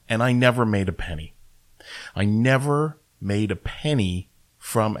Lab, and I never made a penny. I never made a penny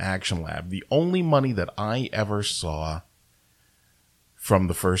from Action Lab. The only money that I ever saw from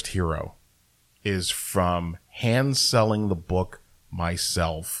the first hero is from hand selling the book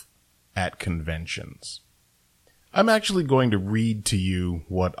myself at conventions. I'm actually going to read to you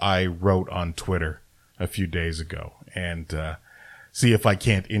what I wrote on Twitter a few days ago and see if I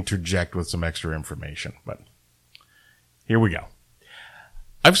can't interject with some extra information. But Here we go.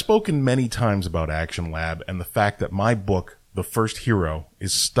 I've spoken many times about Action Lab and the fact that my book, The First Hero,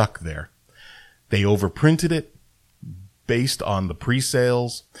 is stuck there. They overprinted it based on the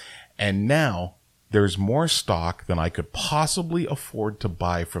pre-sales, and now there's more stock than I could possibly afford to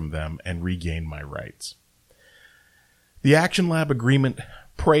buy from them and regain my rights. The Action Lab agreement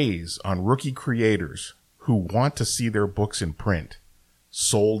preys on rookie creators who want to see their books in print,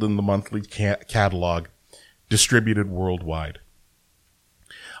 sold in the monthly catalog, distributed worldwide.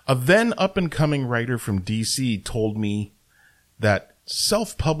 A then up-and-coming writer from DC told me that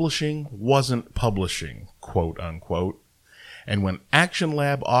self-publishing wasn't publishing, quote unquote, and when Action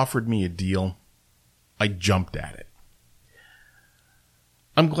Lab offered me a deal, I jumped at it.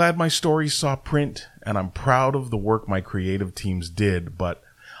 I'm glad my stories saw print, and I'm proud of the work my creative teams did, but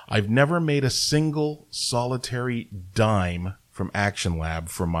I've never made a single solitary dime from Action Lab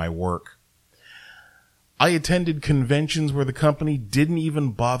for my work. I attended conventions where the company didn't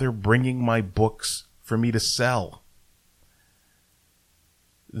even bother bringing my books for me to sell.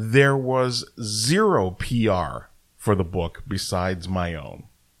 There was zero PR for the book besides my own,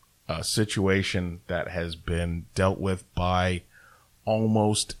 a situation that has been dealt with by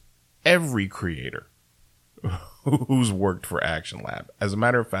almost every creator who's worked for Action Lab. As a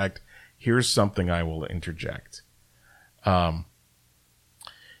matter of fact, here's something I will interject.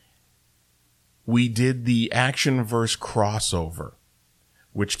 We did the Actionverse crossover,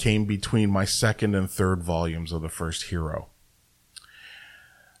 which came between my second and third volumes of The First Hero.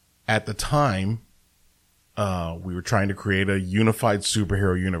 At the time, we were trying to create a unified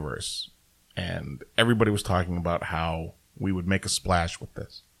superhero universe, and everybody was talking about how we would make a splash with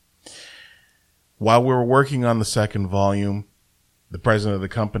this. While we were working on the second volume, the president of the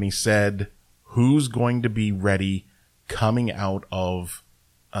company said, who's going to be ready coming out of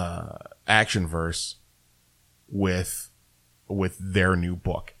Actionverse with their new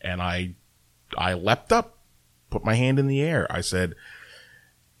book? And I leapt up, put my hand in the air. I said,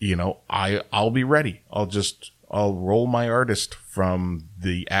 I'll be ready. I'll roll my artist from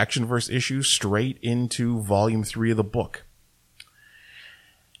the Actionverse issue straight into volume 3 of the book.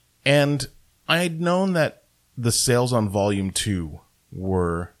 And I had known that the sales on volume 2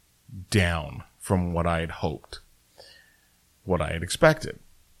 were down from what I had hoped, what I had expected.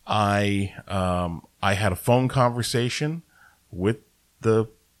 I had a phone conversation with the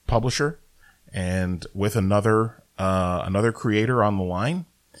publisher and with another creator on the line.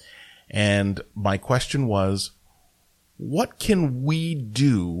 And my question was, what can we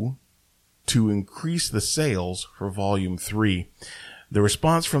do to increase the sales for volume 3? The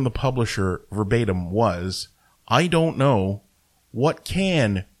response from the publisher verbatim was, I don't know. What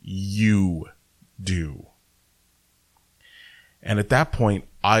can you do? And at that point,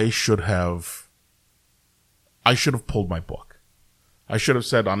 I should have pulled my book. I should have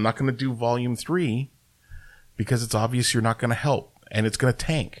said, I'm not going to do volume 3 because it's obvious you're not going to help and it's going to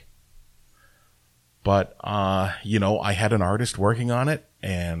tank. But, I had an artist working on it,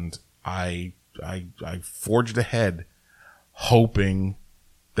 and I forged ahead hoping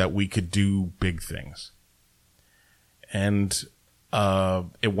that we could do big things. And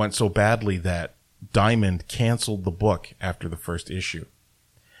it went so badly that Diamond canceled the book after the first issue.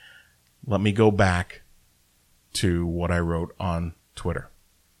 Let me go back to what I wrote on Twitter.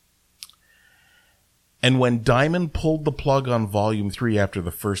 And when Diamond pulled the plug on volume 3 after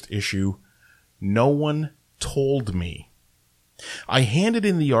the first issue, no one told me. I handed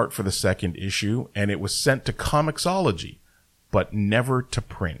in the art for the second issue, and it was sent to Comixology, but never to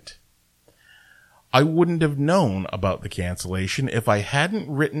print. I wouldn't have known about the cancellation if I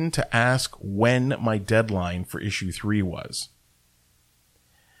hadn't written to ask when my deadline for issue 3 was.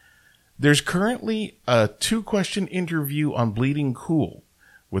 There's currently a 2-question interview on Bleeding Cool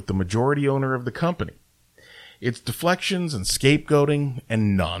with the majority owner of the company. It's deflections and scapegoating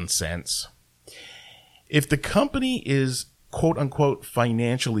and nonsense. If the company is quote-unquote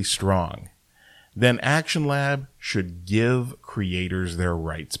financially strong, then Action Lab should give creators their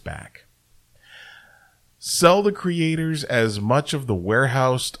rights back. Sell the creators as much of the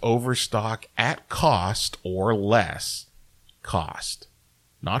warehoused overstock at cost or less cost,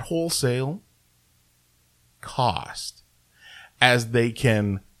 not wholesale, cost, as they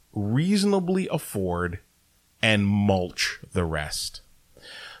can reasonably afford and mulch the rest.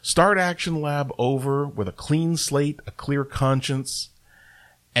 Start Action Lab over with a clean slate, a clear conscience,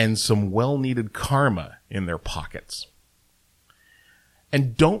 and some well-needed karma in their pockets.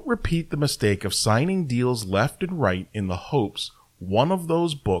 And don't repeat the mistake of signing deals left and right in the hopes one of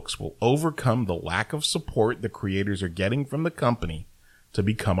those books will overcome the lack of support the creators are getting from the company to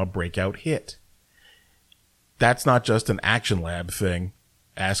become a breakout hit. that's not just an Action Lab thing.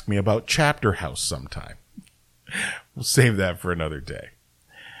 Ask me about Chapter House sometime. We'll save that for another day.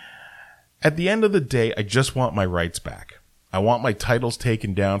 At the end of the day, I just want my rights back. I want my titles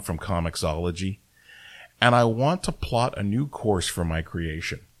taken down from Comixology, and I want to plot a new course for my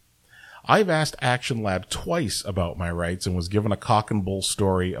creation. I've asked Action Lab twice about my rights and was given a cock and bull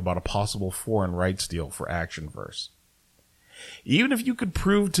story about a possible foreign rights deal for Actionverse. Even if you could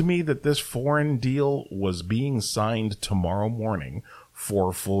prove to me that this foreign deal was being signed tomorrow morning,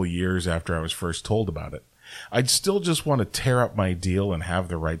 4 full years after I was first told about it, I'd still just want to tear up my deal and have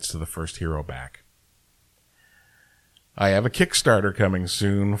the rights to the first hero back. I have a Kickstarter coming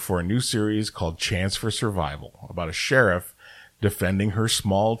soon for a new series called Chance for Survival, about a sheriff defending her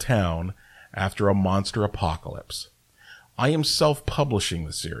small town after a monster apocalypse. I am self-publishing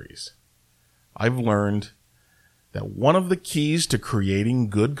the series. I've learned that one of the keys to creating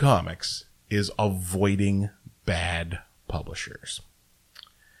good comics is avoiding bad publishers.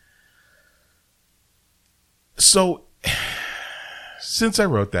 So, since I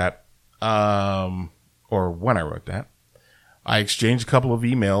wrote that, or when I wrote that, I exchanged a couple of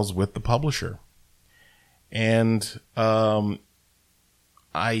emails with the publisher. And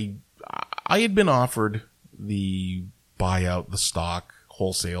I had been offered the buyout, the stock,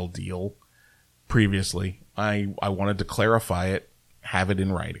 wholesale deal previously. I wanted to clarify it, have it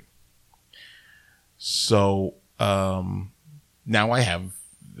in writing. So now I have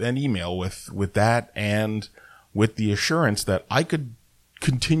an email with that and with the assurance that I could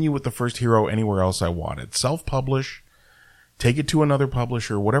continue with the first hero anywhere else I wanted. Self-publish, take it to another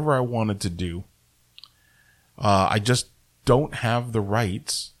publisher, whatever I wanted to do. I just don't have the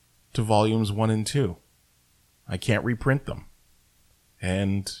rights to volumes 1 and 2. I can't reprint them.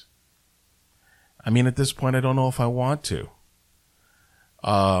 And I mean, at this point, I don't know if I want to.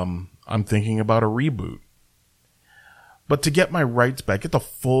 I'm thinking about a reboot. But to get my rights back, get the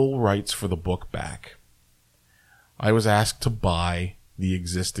full rights for the book back, I was asked to buy the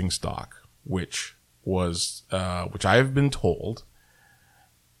existing stock, which I have been told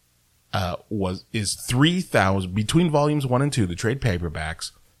is 3,000 between volumes 1 and 2, the trade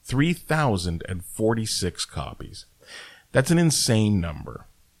paperbacks, 3,046 copies. That's an insane number.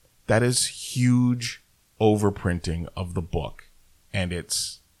 That is huge overprinting of the book, and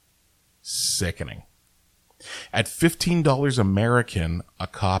it's sickening. At $15 American a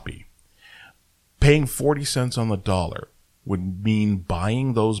copy, paying 40 cents on the dollar would mean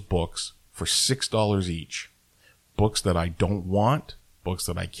buying those books for $6 each. Books that I don't want, books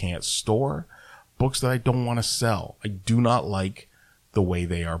that I can't store, books that I don't want to sell. I do not like the way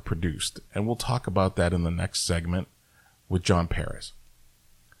they are produced. And we'll talk about that in the next segment with John Perez.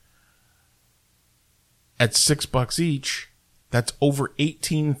 At $6 each, that's over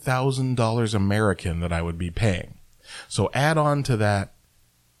 $18,000 American that I would be paying. So add on to that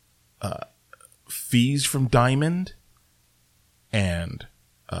fees from Diamond and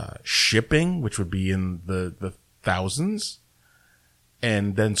shipping, which would be in the thousands,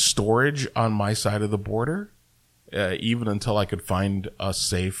 and then storage on my side of the border, even until I could find a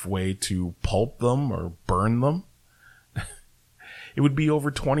safe way to pulp them or burn them. It would be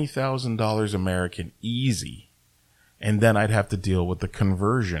over $20,000 American easy. And then I'd have to deal with the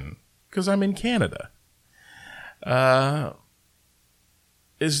conversion because I'm in Canada.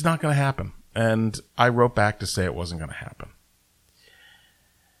 It's not going to happen. And I wrote back to say it wasn't going to happen.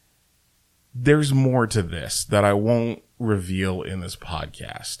 There's more to this that I won't reveal in this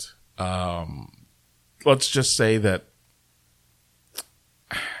podcast. Let's just say that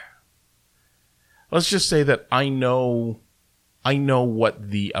I know what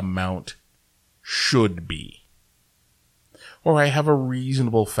the amount should be. Or I have a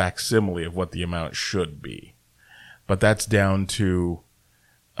reasonable facsimile of what the amount should be. But that's down to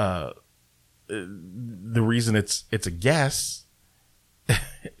the reason it's a guess.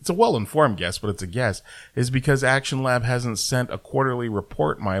 It's a well-informed guess, but it's a guess, is because Action Lab hasn't sent a quarterly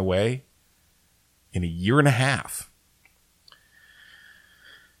report my way in a year and a half.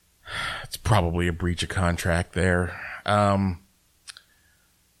 It's probably a breach of contract there.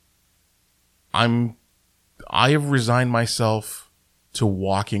 I have resigned myself to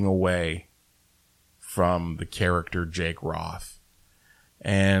walking away from the character Jake Roth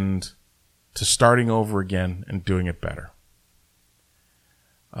and to starting over again and doing it better.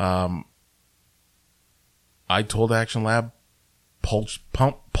 I told Action Lab,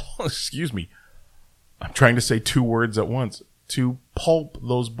 excuse me, I'm trying to say 2 words at once, to pulp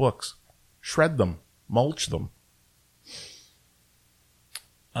those books, shred them, mulch them.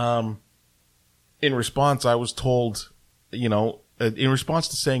 In response, I was told, in response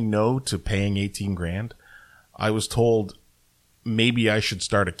to saying no to paying $18,000, I was told maybe I should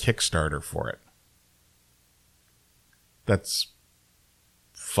start a Kickstarter for it. That's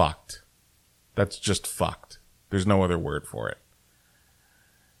fucked. That's just fucked. There's no other word for it.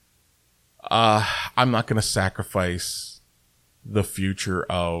 I'm not going to sacrifice the future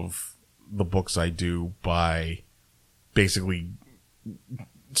of the books I do by basically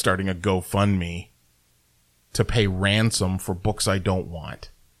starting a GoFundMe to pay ransom for books I don't want.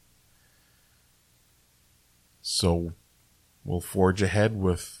 So we'll forge ahead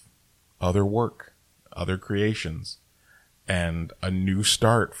with other work, other creations, and a new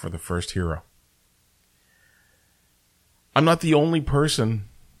start for the first hero. I'm not the only person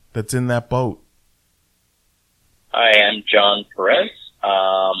that's in that boat. I am John Perez.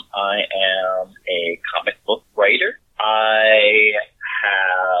 I am a comic book writer. I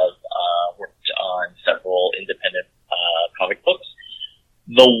have worked on several independent comic books.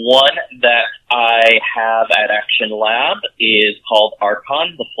 The one that I have at Action Lab is called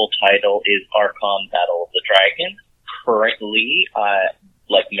Archon. The full title is Archon Battle of the Dragon. Currently,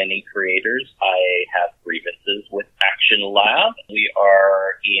 like many creators, I have grievances with Action Lab. We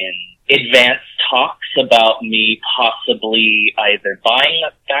are in advanced talks about me possibly either buying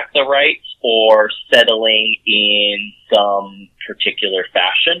back the rights or settling in some particular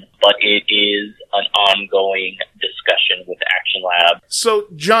fashion, but it is an ongoing discussion with Action Lab. So,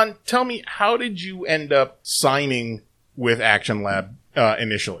 John, tell me, how did you end up signing with Action Lab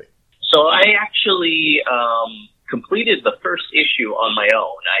initially? So I actually completed the first issue on my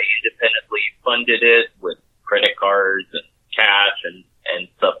own. I independently funded it with credit cards and cash and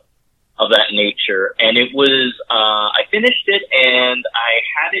stuff of that nature. And it was, I finished it and I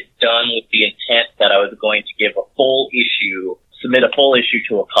had it done with the intent that I was going to give a full issue, submit a full issue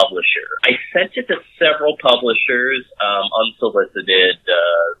to a publisher. I sent it to several publishers, unsolicited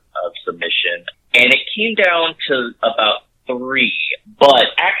submission, and it came down to about 3. But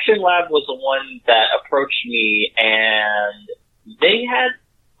Action Lab was the one that approached me, and they had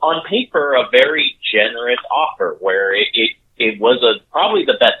on paper a very generous offer where it was probably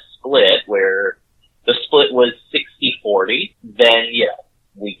the best split, where the split was 60-40. Then,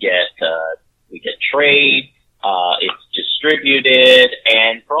 we get trade, it's distributed,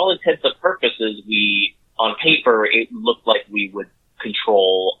 and for all intents and purposes, on paper, it looked like we would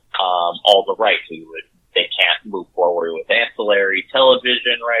control, all the rights. They can't move forward with ancillary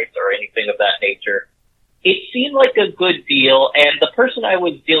television rights or anything of that nature. It seemed like a good deal, and the person I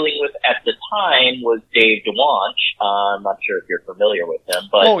was dealing with at the time was Dave DeWanch. I'm not sure if you're familiar with him,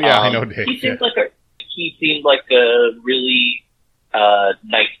 but I know Dave. He seemed like a really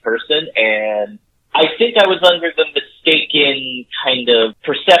nice person, and I think I was under the mistaken kind of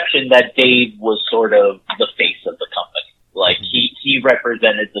perception that Dave was sort of the face of the company. Like, he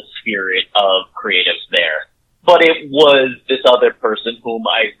represented the spirit of creatives there. But it was this other person whom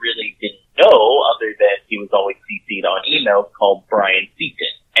I really didn't know, other than he was always CC'd on emails, called Brian Seaton.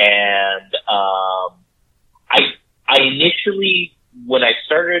 And I initially, when I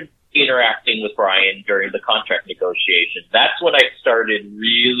started interacting with Brian during the contract negotiations, that's when I started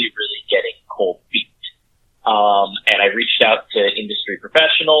really, really getting cold feet. And I reached out to industry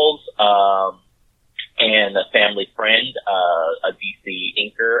professionals, and a family friend, a DC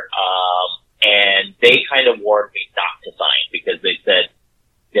inker, and they kind of warned me not to sign because they said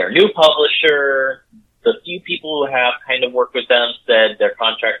they're a new publisher. The few people who have kind of worked with them said their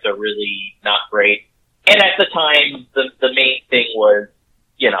contracts are really not great. And at the time, the main thing was,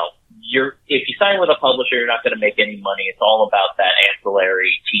 if you sign with a publisher, you're not going to make any money. It's all about that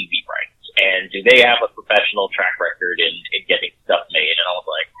ancillary TV rights. And do they have a professional track record in getting stuff made? And I was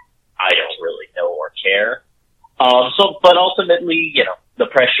like, I don't really know or care. But ultimately, the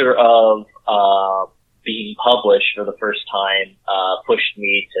pressure of being published for the first time pushed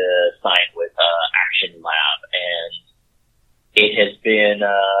me to sign with Action Lab, and it has been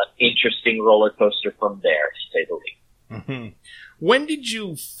an interesting roller coaster from there, to say the least. Mm-hmm. When did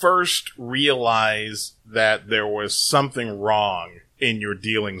you first realize that there was something wrong in your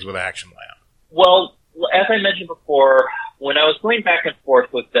dealings with Action Lab? Well, as I mentioned before, when I was going back and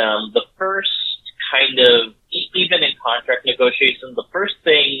forth with them, the first kind of, even in contract negotiations, the first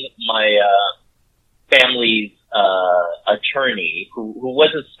thing my family's attorney, who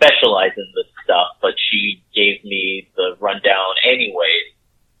wasn't specialized in this stuff, but she gave me the rundown anyways,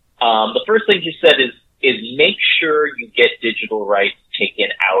 the first thing she said is make sure you get digital rights taken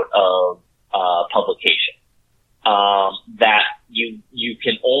out of publication. That you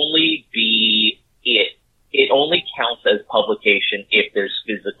can only be it only counts as publication if there's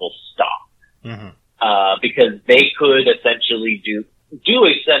physical stock. Mm-hmm. Because they could essentially do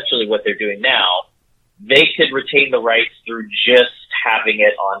essentially what they're doing now. They could retain the rights through just having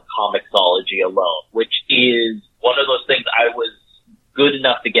it on Comixology alone, which is one of those things. I was good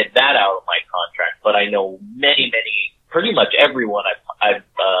enough to get that out of my contract, but I know many, pretty much everyone I've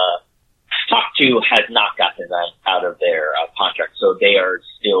talked to has not gotten that out of their contract, so they are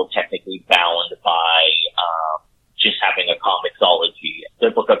still technically bound by just having a Comixology,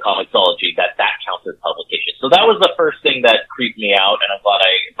 their book of Comixology, that counts as publication. So that was the first thing that creeped me out, and I'm glad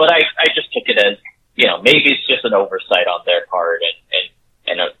I just took it as, maybe it's just an oversight on their part,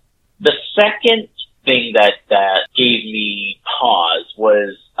 and the second thing that gave me pause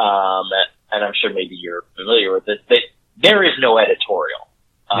was, and I'm sure maybe you're familiar with this, that there is no editorial.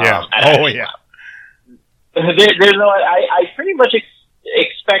 Yeah. Yeah. There's no. I pretty much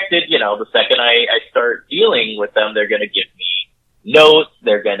expected, the second I start dealing with them, they're going to give me notes.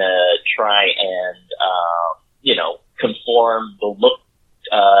 They're going to try and conform the look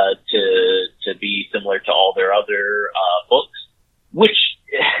to be similar to all their other books, which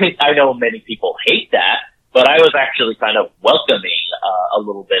I know many people hate that, but I was actually kind of welcoming a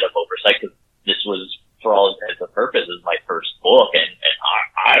little bit of oversight, because this was, for all intents and purposes, my first book, and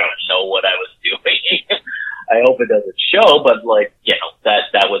I don't know what I was doing. I hope it doesn't show, but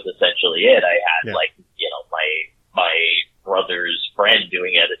that was essentially it. I had my brother's friend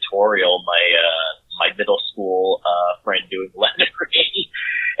doing editorial, my middle school friend doing lettering,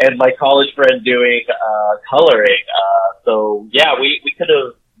 and my college friend doing coloring. So yeah, we could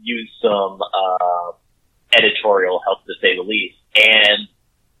have used some editorial help, to say the least. And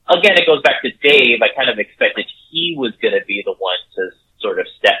again, it goes back to Dave. I kind of expected he was going to be the one to sort of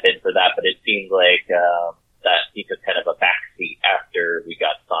step in for that, but it seemed like that he took kind of a backseat after we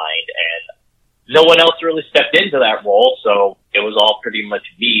got signed, and no one else really stepped into that role, so it was all pretty much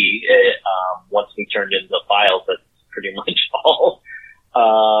me. Once we turned in the files, that's pretty much all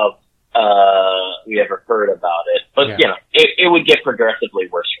we ever heard about it. But, it would get progressively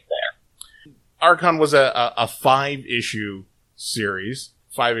worse from there. Archon was a 5-issue series,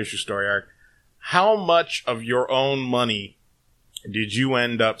 5-issue story arc. How much of your own money did you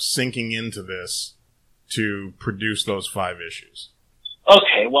end up sinking into this to produce those 5 issues?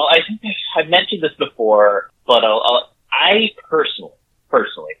 Okay, well, I think I've mentioned this before, but I personally,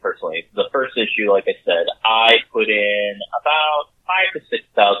 the first issue, like I said, I put in about $5,000 to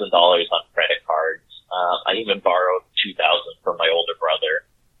 $6,000 on credit cards. I even borrowed $2,000 from my older brother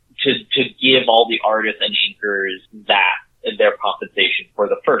to give all the artists and inkers their compensation for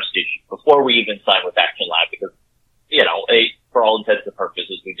the first issue before we even signed with Action Lab, because for all intents and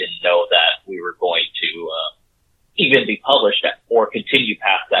purposes, we didn't know that we were going to even be published or continue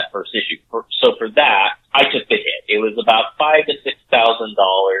past that first issue. So for that, I took the hit. It was about $5,000 to $6,000,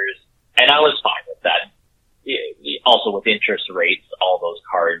 and I was fine with that. Also, with interest rates, all those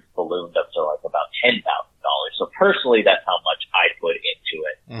cards ballooned up to like about $10,000. So personally, that's how much I put into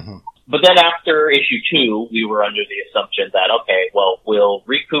it. Mm-hmm. But then after issue 2, we were under the assumption that, okay, well, we'll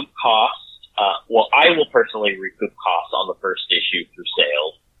recoup costs. I will personally recoup costs on the first issue through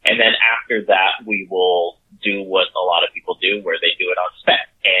sales. And then after that, we will do what a lot of people do, where they do it on spec,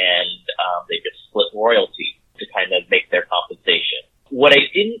 and they just split royalty to kind of make their compensation. What I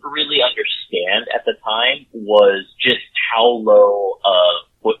didn't really understand at the time was just how low of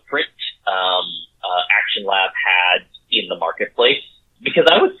footprint Action Lab had in the marketplace, because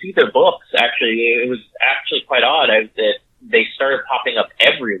I would see their books. Actually, it was actually quite odd. They started popping up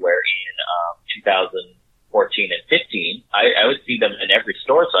everywhere in 2014 and 15. I would see them in every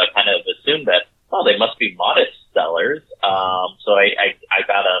store, so I kind of assumed that, they must be modest sellers. So I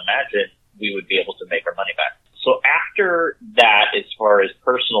gotta imagine we would be able to make our money back. So after that, as far as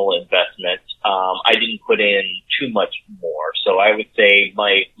personal investment, I didn't put in too much more. So I would say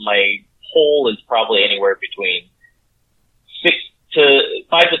my whole is probably anywhere between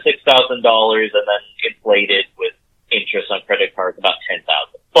 $5,000 to $6,000, and then inflated with interest on credit cards about $10,000.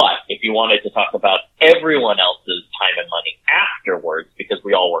 But if you wanted to talk about everyone else's time and money afterwards, because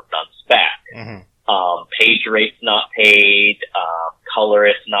we all worked on spec, page rates not paid,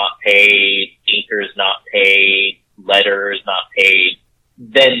 colorists not paid, inkers not paid, letters not paid,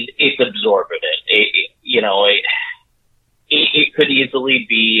 then it's absorbent. It could easily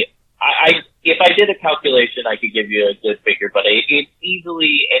be, if I did a calculation, I could give you a good figure, but it's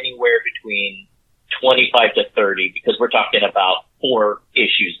easily anywhere between 25 to 30, because we're talking about 4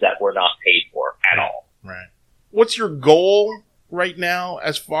 issues that were not paid for at all. Right. What's your goal right now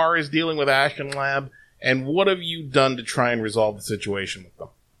as far as dealing with Action Lab, and what have you done to try and resolve the situation with them?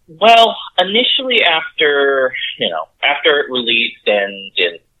 Well, initially after it released, and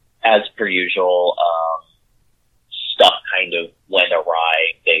as per usual, stuff kind of went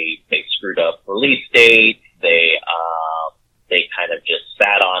awry. They screwed up release dates. They kind of just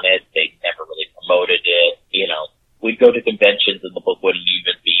sat on it. They never really promoted it. You know, we'd go to conventions and the book wouldn't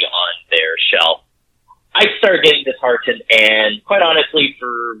even be on their shelf. I started getting disheartened, and quite honestly,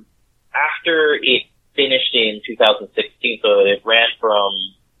 after it finished in 2016, so it ran from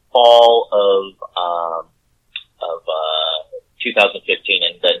fall of 2015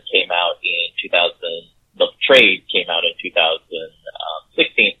 and then came out in the trade came out in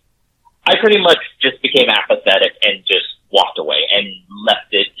 2016. I pretty much just became apathetic and just walked away and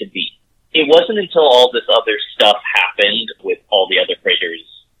left it to be. It wasn't until all this other stuff happened with all the other creators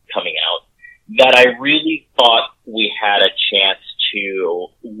coming out that I really thought we had a chance to,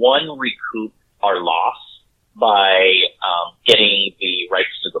 one, recoup our loss by getting the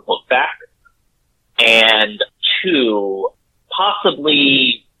rights to the book back, and two,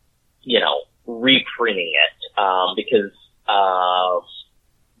 possibly, reprinting it, because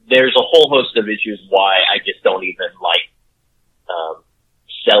there's a whole host of issues why I just don't even like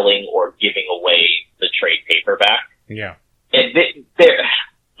selling or giving away the trade paperback. Yeah. And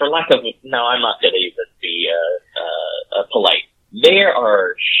for lack of, no, I'm not going to even be polite. There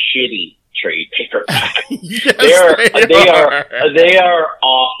are shitty trade paperbacks. Yes, they are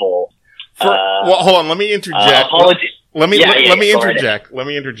awful. Well, hold on. Let me interject. Let me interject. Let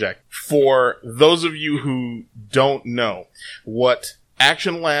me interject. For those of you who don't know what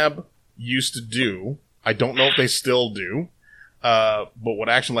Action Lab used to do, I don't know if they still do, but what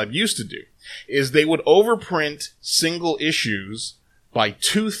Action Lab used to do is they would overprint single issues by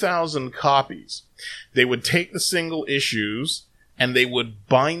 2,000 copies. They would take the single issues and they would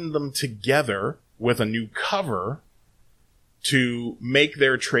bind them together with a new cover to make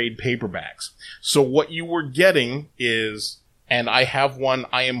their trade paperbacks. So what you were getting is, and I have one,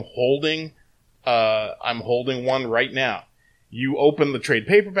 I'm holding one right now. You open the trade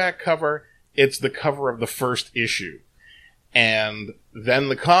paperback cover, it's the cover of the first issue. And then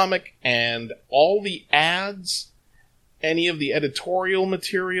the comic and all the ads, any of the editorial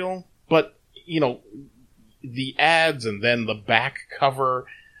material, but, the ads and then the back cover,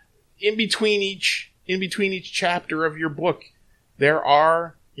 in between each chapter of your book, there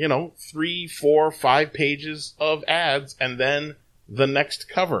are, 3, 4, 5 pages of ads and then the next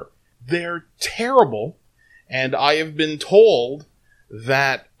cover. They're terrible. And I have been told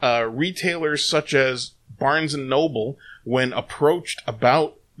that retailers such as Barnes & Noble, when approached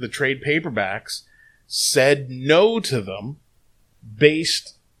about the trade paperbacks, said no to them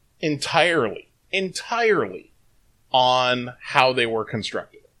based entirely on how they were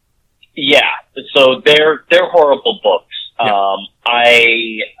constructed. Yeah, so they're horrible books. Yeah.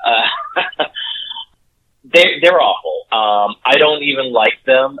 They're awful. I don't even like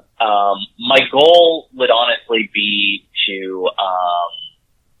them. My goal would honestly be to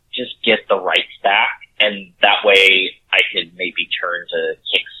just get the rights back, and that way I could maybe turn to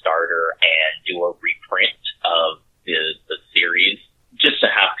Kickstarter and do a reprint of the series, just to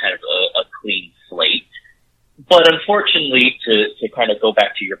have kind of a clean slate. But unfortunately, to kind of go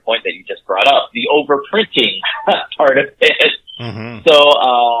back to your point that you just brought up, the overprinting part of it. Mm-hmm. So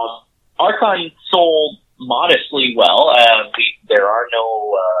Archon sold modestly well. There are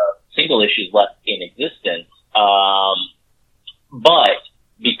no single issues left in existence. But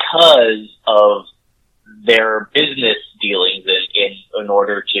because of their business dealings in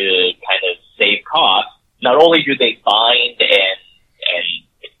order to kind of save costs, not only do they bind and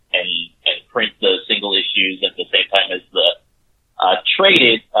print the single issues at the same time as the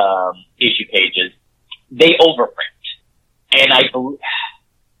traded issue pages, they overprint. And I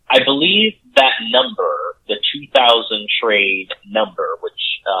believe that number, the 2,000 trade number,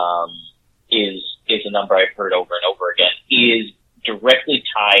 which is a number I've heard over and over again, is directly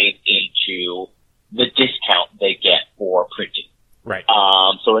tied into the discount they get for printing. Right.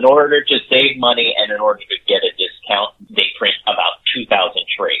 So in order to save money and in order to get a discount, they print about 2,000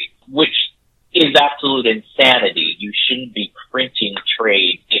 trades, which is absolute insanity. You shouldn't be printing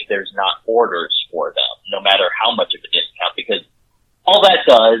trades if there's not orders for them, no matter how much of a discount, because all that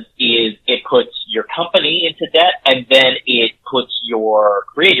does is it puts your company into debt, and then it puts your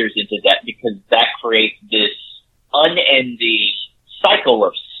creators into debt, because that creates this unending cycle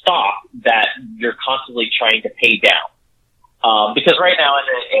of stock that you're constantly trying to pay down. Because right now,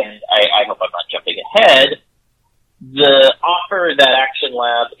 and I hope I'm not jumping ahead, the offer that Action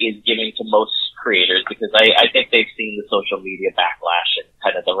Lab is giving to most creators, because I think they've seen the social media backlash and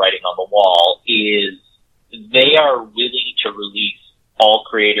kind of the writing on the wall, is they are willing to release all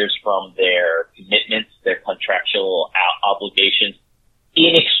creators from their commitments, their contractual obligations,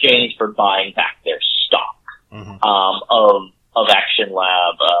 in exchange for buying back their stock. Mm-hmm.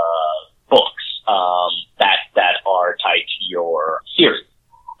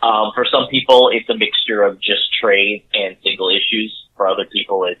 For some people, it's a mixture of just trade and single issues. For other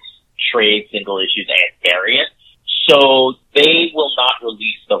people, it's trade, single issues, and variants. So they will not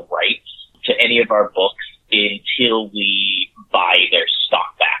release the rights to any of our books until we buy their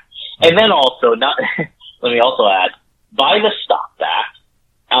stock back. And then also, let me also add, buy the stock back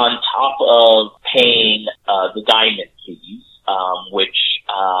on top of paying the diamond fees, which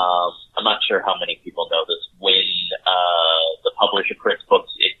I'm not sure how many people know this. When the publisher prints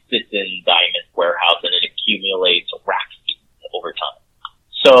books, it sits in Diamond's warehouse and it accumulates rack fees over time.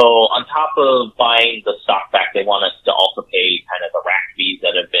 So on top of buying the stock back, they want us to also pay kind of the rack fees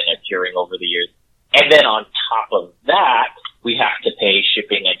that have been accruing over the years. And then on top of that, we have to pay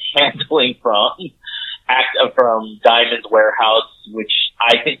shipping and handling from Diamond's warehouse, which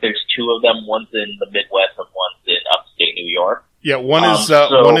I think there's two of them. One's in the Midwest and one's in upstate New York. Yeah, one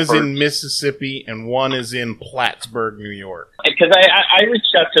is in Mississippi and one is in Plattsburgh, New York. Because I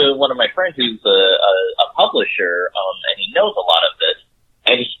reached out to one of my friends who's a publisher, and he knows a lot of this.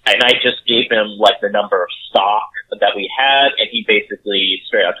 And I just gave him like the number of stock that we had, and he basically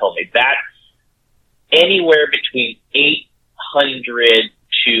straight out told me that's anywhere between $800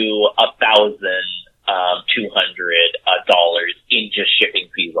 to $1,200 in just shipping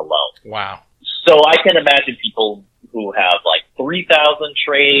fees alone. Wow! So I can imagine people who have like 3,000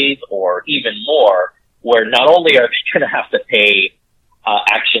 trays or even more, where not only are they going to have to pay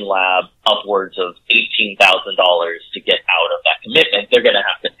Action Lab upwards of $18,000 to get out of that commitment, they're going to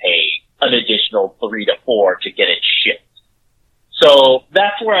have to pay an additional $3,000 to $4,000 to get it shipped. So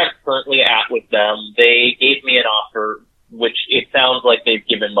that's where I'm currently at with them. They gave me an offer, which it sounds like they've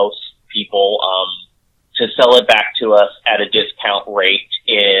given most people, to sell it back to us at a discount rate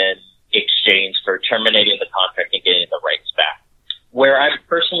in exchange for terminating the contract and getting the rights back. Where I'm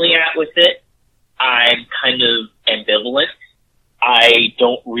personally at with it, I'm kind of ambivalent. I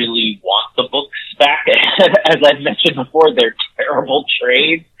don't really want the books back. As I've mentioned before, they're terrible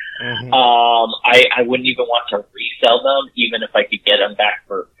trades. Mm-hmm. I wouldn't even want to resell them, even if I could get them back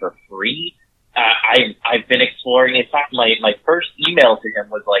for free. I've been exploring. In fact, my first email to him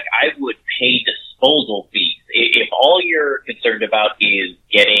was like, I would pay disposal fees. If all you're concerned about is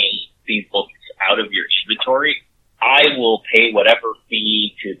getting these books out of your inventory, I will pay whatever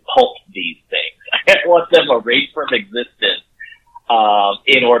fee to pulp these things. I want them erased from existence.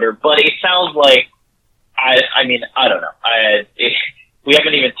 In order, but it sounds like, I mean, I don't know. We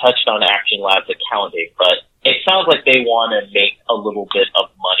haven't even touched on Action Lab's accounting, but it sounds like they want to make a little bit of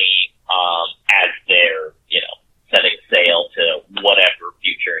money, as they're, setting sail to whatever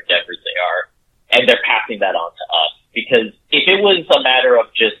future endeavors they are, and they're passing that on to us. Because if it was a matter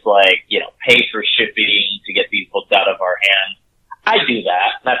of just like, pay for shipping to get these books out of our hands, I do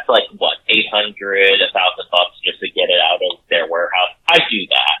that. That's like what, $800, $1,000 just to get it out of their warehouse. I do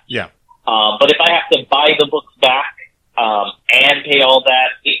that. Yeah. But if I have to buy the books back, and pay all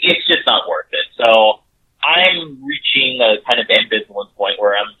that, it's just not worth it. So I'm reaching a kind of ambivalent point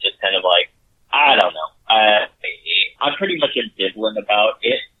where I'm just kind of like, I don't know. I'm pretty much ambivalent about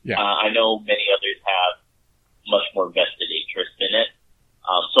it. Yeah. I know many others have much more vested interest in it.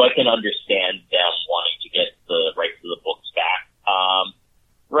 So I can understand them wanting to get the rights to the books back.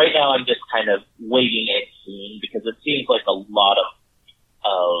 Right now I'm just kind of waiting and seeing, because it seems like a lot of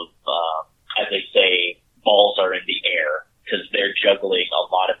as they say, balls are in the air, because they're juggling a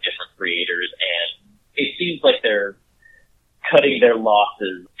lot of different creators, and it seems like they're cutting their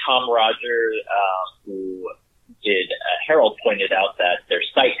losses. Tom Roger, who did Herald, pointed out that their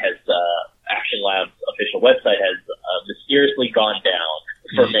site has, Action Lab's official website has mysteriously gone down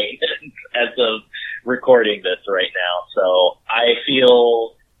for maintenance as of recording this right now. So I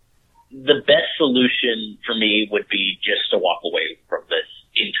feel the best solution for me would be just to walk away from this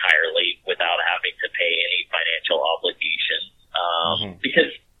entirely without having to pay any financial obligations. Because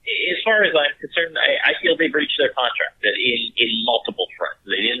as far as I'm concerned, I feel they breached their contract in multiple fronts.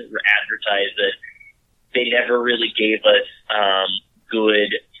 They didn't advertise it. They never really gave us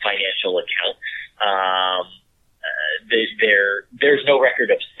good financial accounts. There's no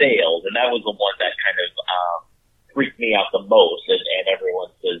record of sales, and that was the one that kind of freaked me out the most, and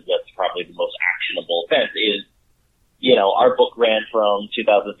everyone says that's probably the most actionable offense is, our book ran from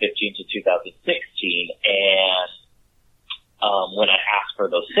 2015 to 2016, and when I asked for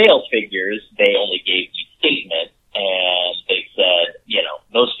those sales figures, they only gave me statements, and they said,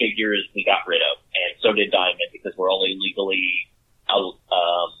 those figures we got rid of, and so did Diamond, because we're only legally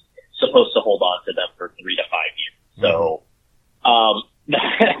supposed to hold on to them for 3 to 5 years. So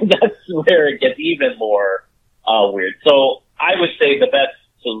that's where it gets even more weird. So I would say the best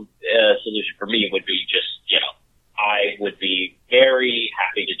solution for me would be just, I would be very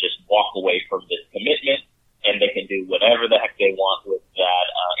happy to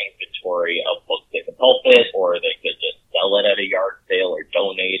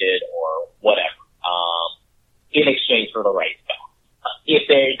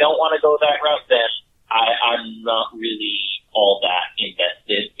don't want to go that route, then I'm not really all that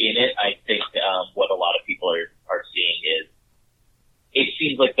invested in it. I think what a lot of people are seeing is it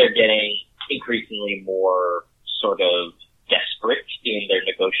seems like they're getting increasingly more sort of desperate in their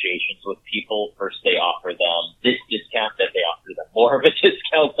negotiations with people. First, they offer them this discount, then they offer them more of a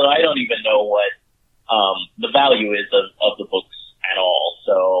discount. So I don't even know what the value is of the books at all.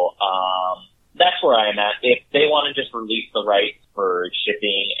 So that's where I'm at. If they want to just release the rights for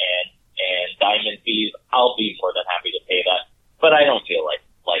shipping and diamond fees, I'll be more than happy to pay that. But I don't feel like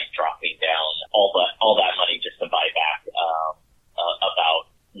dropping down all that money just to buy back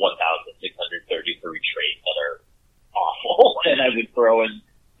about 1,633 trades that are awful, and I would throw in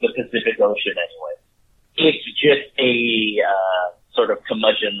the Pacific Ocean anyway. It's just a sort of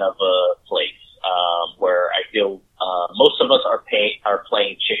curmudgeon of a place where I feel most of us are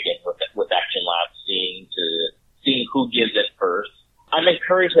playing chicken with Action Labs, seeing who gives it first. I'm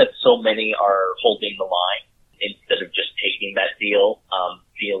encouraged that so many are holding the line instead of just taking that deal,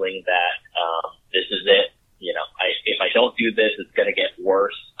 feeling that this is it. You know, if I don't do this, it's going to get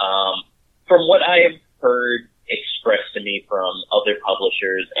worse. From what I have heard expressed to me from other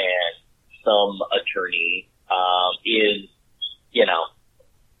publishers and some attorneys, is, you know,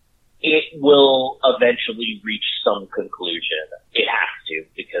 it will eventually reach some conclusion. It has to,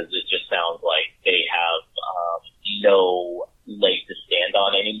 because it just sounds like they have no leg to stand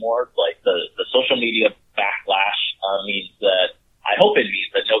on anymore. Like the social media backlash means that, I hope it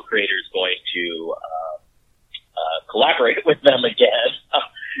means that no creator is going to collaborate with them again.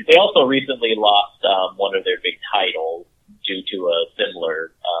 They also recently lost one of their big titles due to a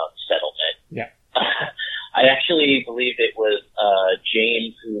similar settlement. Yeah. I actually believe it was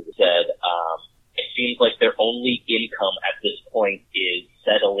James who said it seems like their only income at this point is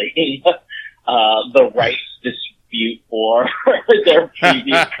settling the rights dispute for their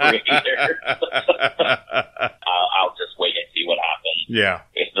previous creators. I'll just wait and see what happens. Yeah.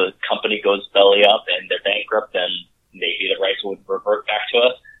 If the company goes belly up and they're bankrupt, then maybe the rights would revert back to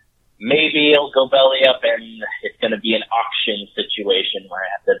us. Maybe it'll go belly up and it's going to be an auction situation where I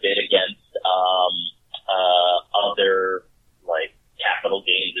have to bid against other like capital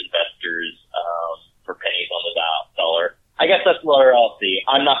gains investors for pennies on the dollar. I guess that's where I'll see.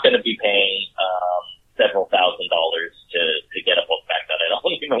 I'm not going to be paying several $1,000s to get a book back that I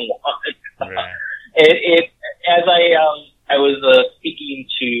don't even want. Right. As I was speaking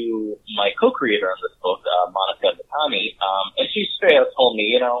to my co-creator on this book, Monica Natani, and she straight up told me,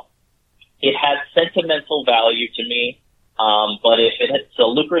 you know, it has sentimental value to me, but if it's a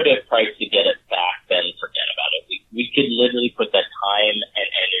lucrative price to get it back, then forget about it. We could literally put that time and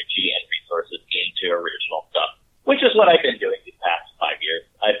energy and resources into original stuff, which is what I've been doing these past 5 years.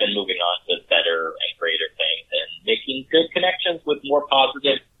 I've been moving on to better and greater things and making good connections with more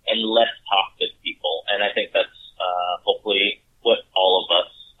positive and less toxic people. And I think that's hopefully what all of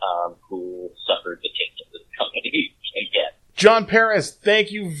us who suffered the change of this company can get. John Perez,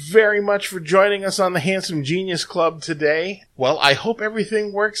 thank you very much for joining us on the Handsome Genius Club today. Well, I hope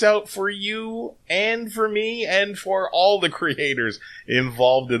everything works out for you and for me and for all the creators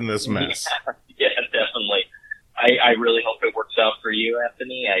involved in this mess. Yeah, definitely. I really hope it works out for you,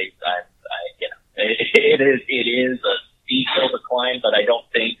 Anthony. You know, it is a steep hill to climb, but I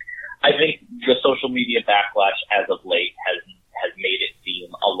think the social media backlash as of late has made it seem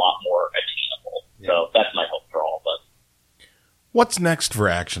a lot more attainable. Yeah. So that's my hope for all of us. What's next for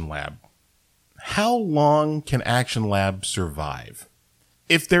Action Lab? How long can Action Lab survive?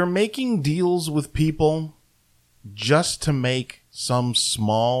 If they're making deals with people just to make some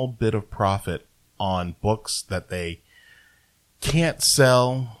small bit of profit on books that they can't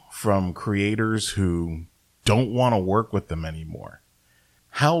sell from creators who don't want to work with them anymore,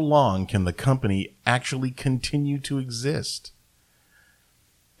 how long can the company actually continue to exist?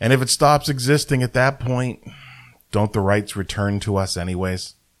 And if it stops existing at that point, don't the rights return to us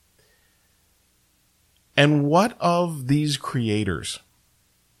anyways? And what of these creators?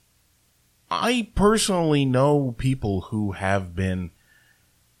 I personally know people who have been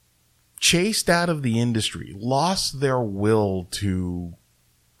chased out of the industry, lost their will to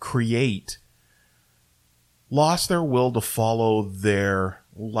create, lost their will to follow their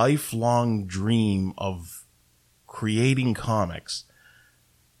lifelong dream of creating comics.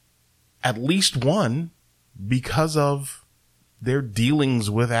 At least one, because of their dealings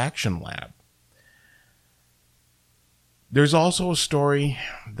with Action Lab. There's also a story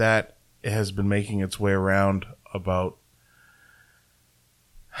that has been making its way around about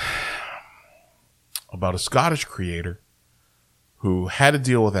a Scottish creator who had to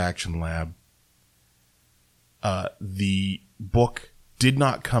deal with Action Lab. The book did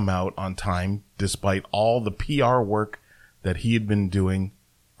not come out on time despite all the PR work that he had been doing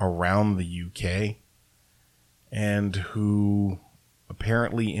around the UK, and who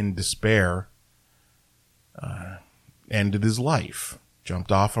apparently in despair ended his life,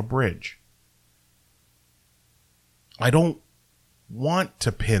 jumped off a bridge. I don't want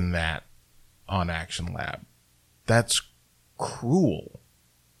to pin that on Action Lab. That's cruel.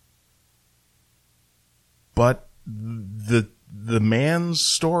 But the man's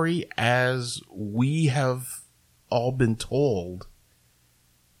story, as we have all been told,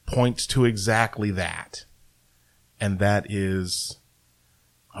 points to exactly that. And that is,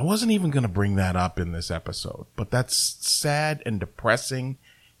 I wasn't even going to bring that up in this episode, but that's sad and depressing,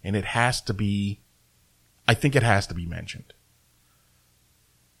 and it has to be, I think it has to be mentioned.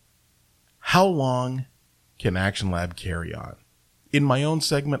 How long can Action Lab carry on? In my own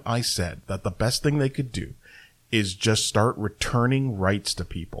segment, I said that the best thing they could do is just start returning rights to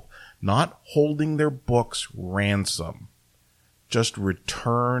people, not holding their books ransom. Just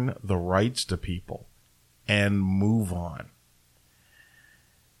return the rights to people and move on.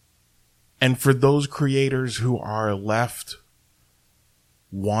 And for those creators who are left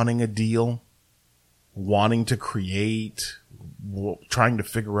wanting a deal, wanting to create, trying to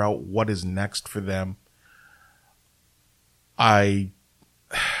figure out what is next for them, I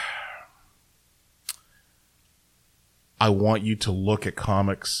want you to look at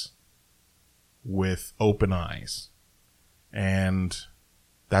comics with open eyes. And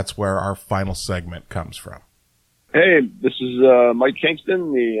that's where our final segment comes from. Hey, this is Mike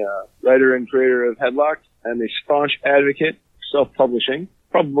Kingston, the writer and creator of Headlocked, and a staunch advocate for self-publishing,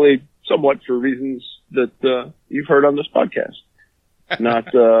 probably somewhat for reasons that you've heard on this podcast, not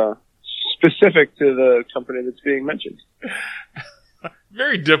specific to the company that's being mentioned.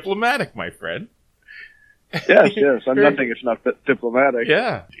 Very diplomatic, my friend. Yes, I'm nothing if not diplomatic.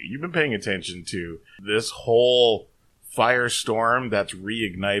 Yeah, you've been paying attention to this whole firestorm that's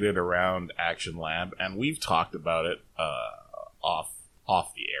reignited around Action Lab, and we've talked about it off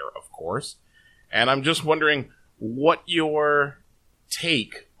the air, of course. And I'm just wondering what your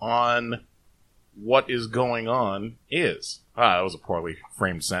take on what is going on is. That was a poorly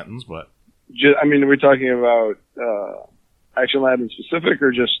framed sentence, but I mean, are we talking about Action Lab in specific,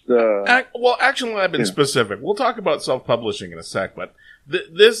 or just Action Lab in specific? We'll talk about self-publishing in a sec, but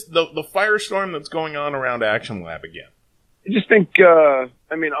the firestorm that's going on around Action Lab again. I just think,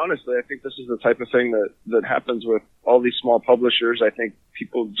 honestly, I think this is the type of thing that happens with all these small publishers. I think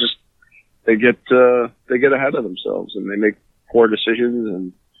people just, they get ahead of themselves and they make poor decisions,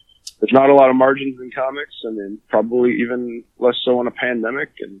 and there's not a lot of margins in comics, and then probably even less so in a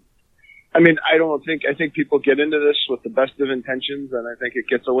pandemic. And I think people get into this with the best of intentions, and I think it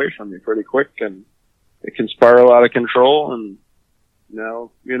gets away from you pretty quick, and it can spiral out of control. And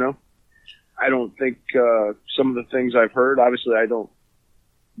now, I don't think some of the things I've heard, obviously I don't,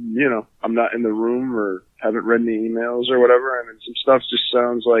 I'm not in the room or haven't read any emails or whatever. I mean, some stuff just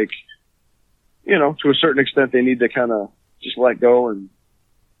sounds like, to a certain extent they need to kind of just let go and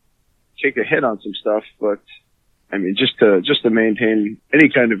take a hit on some stuff. But I mean, just to maintain any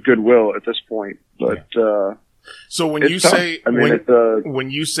kind of goodwill at this point. But so when you tough. say when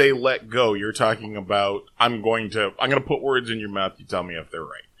you say let go, you're talking about I'm going to put words in your mouth. You tell me if they're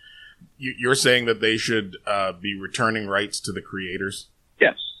right. You're saying that they should be returning rights to the creators?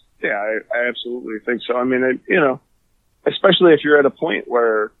 Yes. Yeah, I absolutely think so. I mean, especially if you're at a point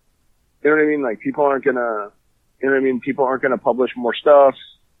where, you know what I mean? Like, people aren't people aren't gonna publish more stuff.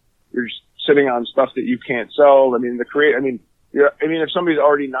 You're sitting on stuff that you can't sell. I mean, if somebody's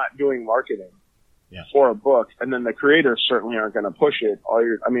already not doing marketing for a book, and then the creators certainly aren't gonna push it,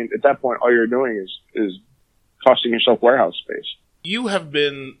 at that point, all you're doing is costing yourself warehouse space. You have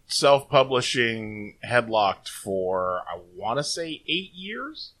been self-publishing Headlocked for, I want to say, 8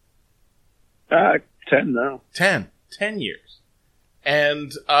 years? 10 now. 10 years.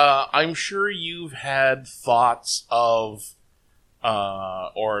 And I'm sure you've had thoughts of,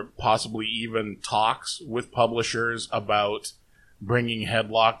 or possibly even talks with publishers about bringing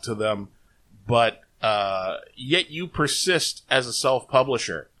Headlocked to them, but yet you persist as a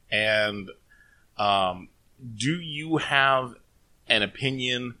self-publisher. And do you have an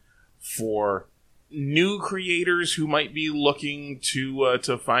opinion for new creators who might be looking to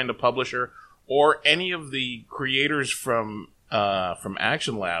find a publisher, or any of the creators from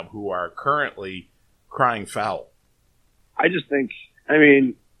Action Lab who are currently crying foul? I just think,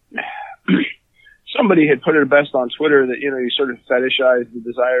 somebody had put it best on Twitter that, you sort of fetishize the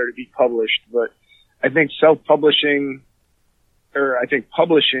desire to be published, but I think self-publishing, or I think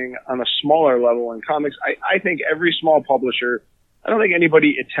publishing on a smaller level in comics, I think every small publisher I don't think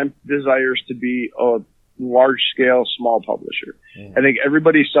anybody desires to be a large scale small publisher. I think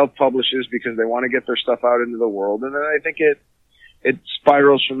everybody self-publishes because they want to get their stuff out into the world, and then I think it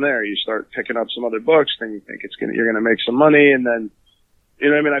spirals from there. You start picking up some other books, then you think you're gonna make some money, and then, you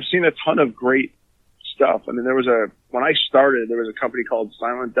know what I mean? I've seen a ton of great stuff. I mean, when I started, there was a company called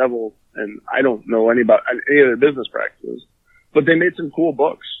Silent Devil, and I don't know any of their business practices, but they made some cool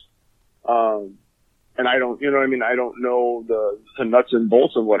books. And I don't, you know what I mean? I don't know the nuts and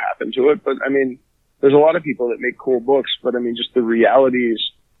bolts of what happened to it, but I mean, there's a lot of people that make cool books, but I mean, just the realities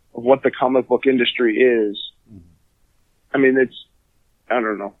of what the comic book industry is. I mean, I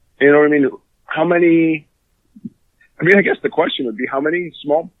don't know. You know what I mean? I guess the question would be how many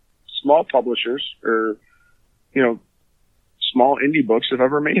small publishers or, you know, small indie books have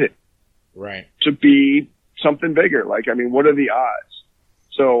ever made it. Right. To be something bigger. Like, I mean, what are the odds?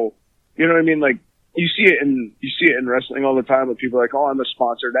 So, you know what I mean? Like, you see it in wrestling all the time with people like, oh, I'm a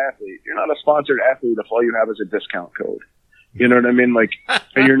sponsored athlete. You're not a sponsored athlete if all you have is a discount code. You know what I mean? Like,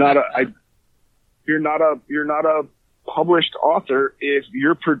 and you're not a published author if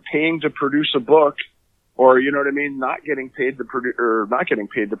you're paying to produce a book, or, you know what I mean, not getting paid to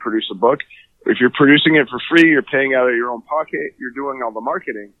produce a book. If you're producing it for free, you're paying out of your own pocket, you're doing all the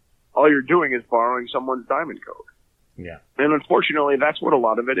marketing. All you're doing is borrowing someone's diamond code. Yeah. And unfortunately, that's what a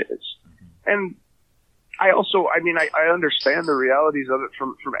lot of it is. And I understand the realities of it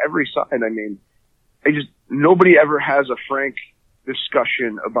from every side. I mean, nobody ever has a frank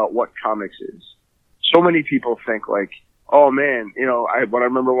discussion about what comics is. So many people think like, oh man, you know, I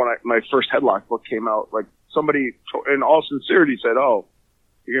remember when my first Headlock book came out, like somebody in all sincerity said, oh,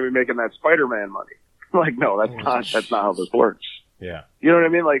 you're going to be making that Spider-Man money. I'm like, no, that's not how this works. Yeah. You know what I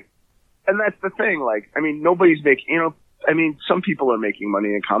mean? Like, and that's the thing. Like, I mean, nobody's making, you know, I mean, some people are making money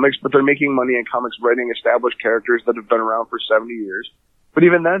in comics, but they're making money in comics writing established characters that have been around for 70 years. But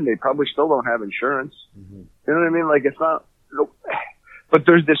even then, they probably still don't have insurance. Mm-hmm. You know what I mean? Like, it's not, but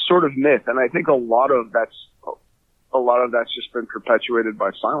there's this sort of myth, and I think a lot of that's just been perpetuated by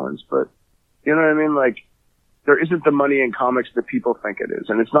silence. But, you know what I mean? Like, there isn't the money in comics that people think it is.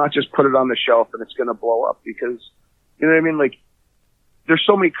 And it's not just put it on the shelf and it's going to blow up because, you know what I mean? Like, there's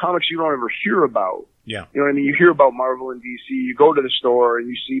so many comics you don't ever hear about. Yeah. You know what I mean? You hear about Marvel and DC, you go to the store and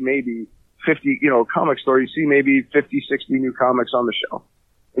you see maybe 50, you know, comic store, you see maybe 50, 60 new comics on the shelf.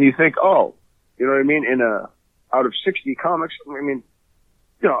 And you think, oh, you know what I mean? Out of 60 comics, I mean,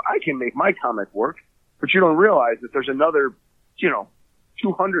 you know, I can make my comic work, but you don't realize that there's another, you know,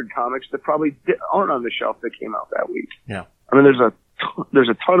 200 comics that probably aren't on the shelf that came out that week. Yeah. I mean, there's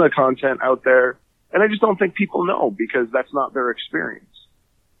a ton of content out there, and I just don't think people know because that's not their experience.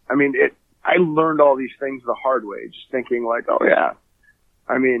 I mean, I learned all these things the hard way, just thinking like, oh yeah.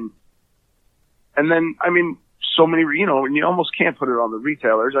 I mean, and then, I mean, so many, you know, and you almost can't put it on the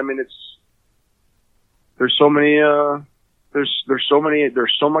retailers. I mean, there's so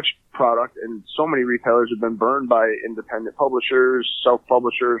much product, and so many retailers have been burned by independent publishers,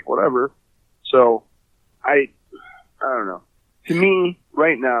 self-publishers, whatever. So I don't know. To me,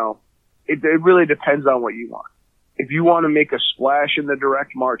 right now, it really depends on what you want. If you want to make a splash in the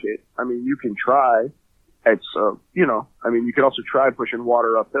direct market, I mean, you can try. It's, you know, I mean, you can also try pushing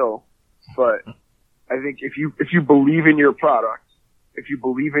water uphill, but I think if you believe in your product, if you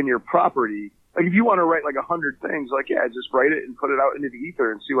believe in your property, like if you want to write like 100 things, like, yeah, just write it and put it out into the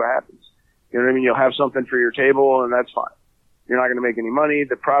ether and see what happens. You know what I mean? You'll have something for your table and that's fine. You're not going to make any money.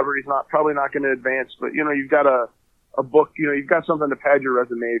 The property's probably not going to advance, but you know, you've got a book, you know, you've got something to pad your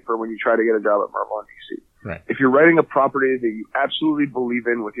resume for when you try to get a job at Marvel and DC. Right. If you're writing a property that you absolutely believe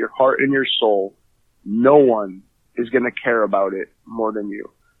in with your heart and your soul, no one is going to care about it more than you.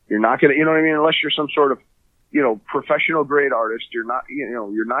 You're not going to, you know what I mean? Unless you're some sort of, you know, professional grade artist, you're not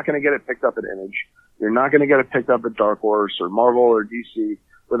going to get it picked up at Image. You're not going to get it picked up at Dark Horse or Marvel or DC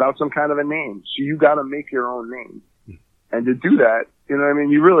without some kind of a name. So you got to make your own name. And to do that, you know what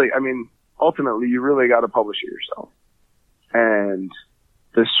I mean? Ultimately, you really got to publish it yourself. And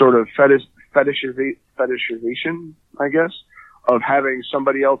this sort of fetishization, I guess, of having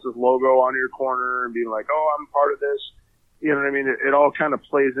somebody else's logo on your corner and being like, oh, I'm part of this. You know what I mean? It all kind of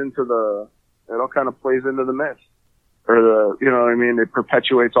plays into the myth, or you know what I mean? It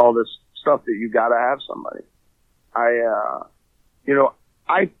perpetuates all this stuff that you gotta have somebody.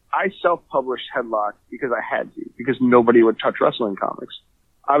 I self-published Headlock because I had to, because nobody would touch wrestling comics.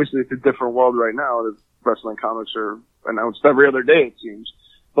 Obviously, it's a different world right now. The wrestling comics are announced every other day, it seems.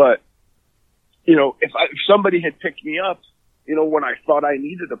 But, you know, if somebody had picked me up, you know, when I thought I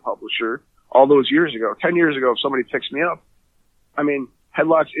needed a publisher all those years ago, 10 years ago, if somebody picks me up, I mean,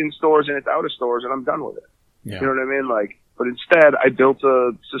 Headlock's in stores and it's out of stores and I'm done with it. Yeah. You know what I mean? Like But instead, I built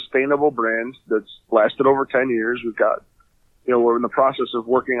a sustainable brand that's lasted over 10 years. We've got, we're in the process of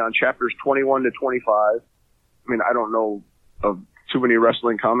working on chapters 21 to 25. I mean, I don't know of too many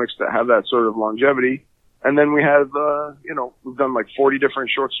wrestling comics that have that sort of longevity. And then we have, we've done like 40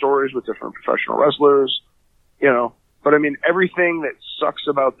 different short stories with different professional wrestlers, But I mean, everything that sucks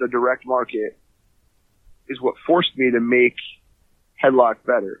about the direct market is what forced me to make Headlock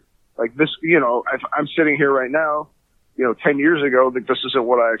better. Like this, if I'm sitting here right now, 10 years ago, that this isn't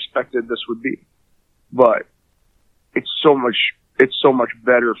what I expected this would be. But it's so much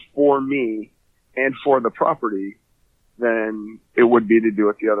better for me and for the property than it would be to do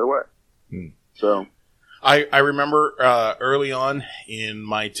it the other way. So I remember early on in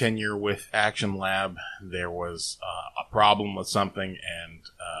my tenure with Action Lab, there was a problem with something,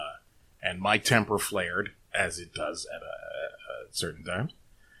 and my temper flared, as it does at certain times.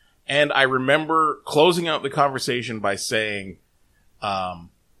 And I remember closing out the conversation by saying, I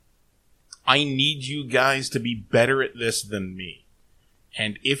need you guys to be better at this than me.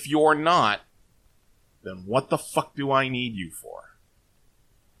 And if you're not, then what the fuck do I need you for?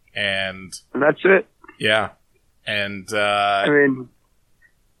 And that's it. Yeah. And, I mean,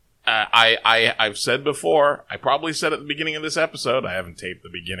 I've said before, I probably said at the beginning of this episode, I haven't taped the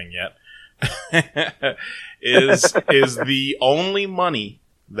beginning yet, is the only money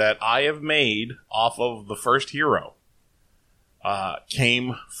that I have made off of the first Hero,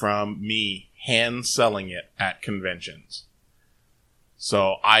 came from me hand selling it at conventions.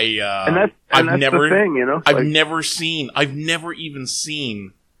 So that's never, the thing, I've never even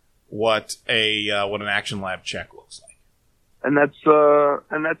seen what an Action Lab check looks like. And that's, I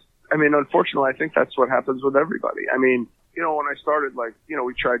mean, unfortunately, I think that's what happens with everybody. I mean, when I started,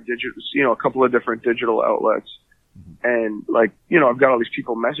 we tried digital, a couple of different digital outlets. And I've got all these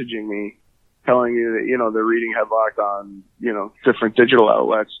people messaging me telling you that, they're reading Headlock on, different digital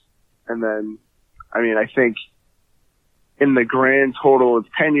outlets. And then, I mean, I think in the grand total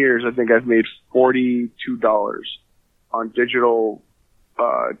of 10 years, I think I've made $42 on digital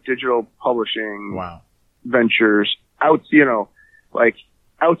publishing ventures outside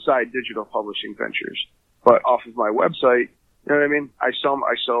digital publishing ventures, but off of my website. You know what I mean? I sell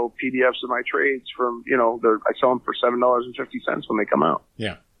PDFs of my trades from, I sell them for $7.50 when they come out.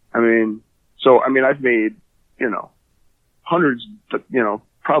 Yeah. I mean, I've made, hundreds,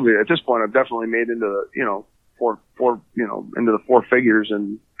 probably at this point, I've definitely made into the, into the four figures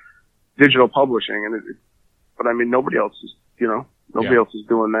in digital publishing. But I mean, nobody else is, nobody else is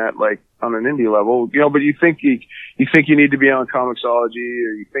doing that, on an indie level, but you think you need to be on Comixology,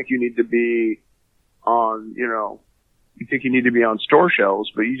 or you think you need to be on, you think you need to be on store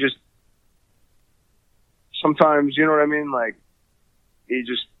shelves, but you just, sometimes, you know what I mean?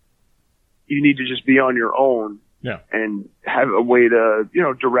 You need to just be on your own. Yeah. And have a way to,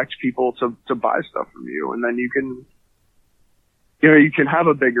 direct people to buy stuff from you. And then you can, you can have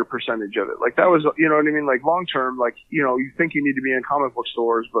a bigger percentage of it. That was, you know what I mean? Long term, you think you need to be in comic book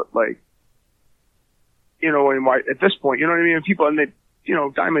stores, but and why, at this point, you know what I mean? People, and they,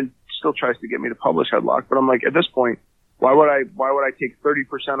 Diamond still tries to get me to publish Headlock, but I'm at this point, why would I take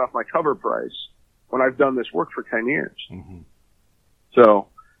 30% off my cover price when I've done this work for 10 years? Mm-hmm. So,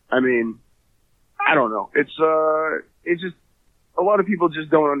 I mean, I don't know. It's just, a lot of people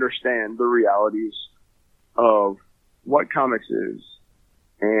just don't understand the realities of what comics is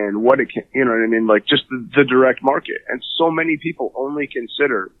and what it can, you know what I mean? Just the direct market. And so many people only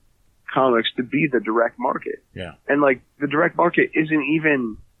consider comics to be the direct market. Yeah. And the direct market isn't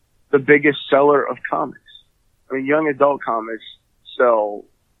even the biggest seller of comics. I mean, young adult comics sell,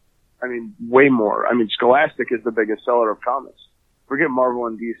 way more. Scholastic is the biggest seller of comics. Forget Marvel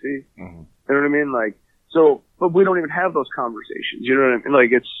and DC. Mm-hmm. You know what I mean? But we don't even have those conversations. You know what I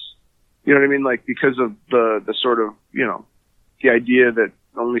mean? It's, you know what I mean? Because of the sort of, the idea that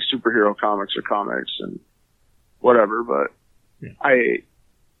only superhero comics are comics and whatever. But yeah. I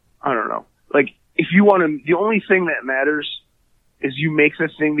don't know. If you want to, the only thing that matters is you make the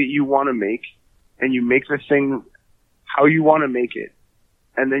thing that you want to make, and you make the thing how you want to make it,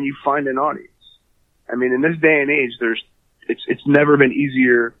 and then you find an audience. In this day and age, it's never been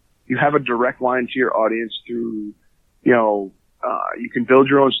easier. You have a direct line to your audience through, you can build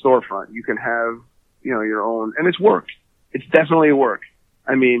your own storefront. You can have, your own, and it's work. It's definitely work.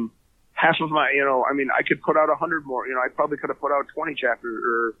 Half of my, I could put out 100 more, I probably could have put out 20 chapters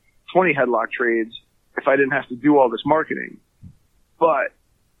or 20 Headlock trades if I didn't have to do all this marketing. But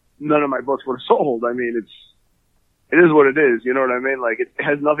none of my books would have sold. It is what it is. You know what I mean? It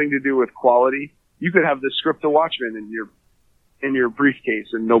has nothing to do with quality. You could have the script of Watchmen in your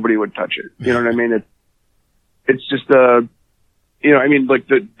briefcase and nobody would touch it. You know what I mean? it's just I mean, like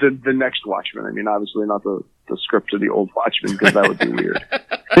the next Watchmen. I mean, obviously not the script of the old Watchmen, because that would be weird.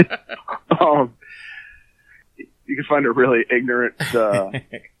 You can find a really ignorant, but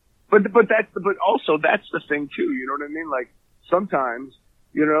also that's the thing too. You know what I mean? Like sometimes,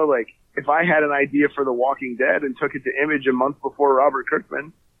 like if I had an idea for The Walking Dead and took it to Image a month before Robert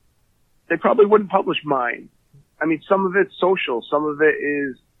Kirkman, they probably wouldn't publish mine. I mean, some of it's social, some of it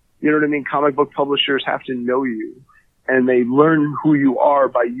is, you know what I mean? Comic book publishers have to know you, and they learn who you are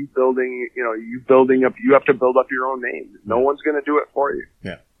by you building, you have to build up your own name. No one's going to do it for you.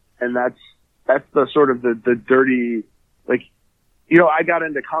 Yeah. And that's the sort of the dirty, like, I got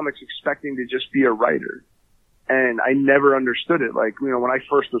into comics expecting to just be a writer, and I never understood it. Like, when I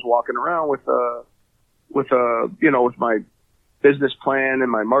first was walking around with my business plan and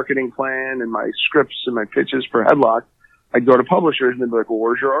my marketing plan and my scripts and my pitches for Headlock, I'd go to publishers and they'd be like, well,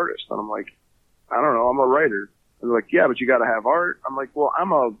 where's your artist? And I'm like, I don't know, I'm a writer. And they're like, yeah, but you got to have art. I'm like, well,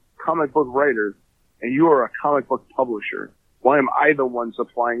 I'm a comic book writer and you are a comic book publisher. Why am I the one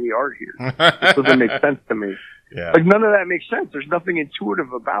supplying the art here? This doesn't make sense to me. Yeah. Like, none of that makes sense. There's nothing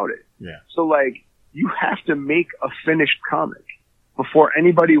intuitive about it. Yeah. So, like, you have to make a finished comic before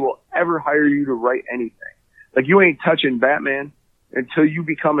anybody will ever hire you to write anything. Like, you ain't touching Batman until you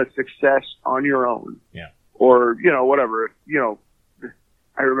become a success on your own. Yeah. Or, whatever.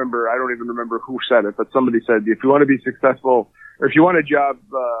 I don't even remember who said it, but somebody said, if you want to be successful, or if you want a job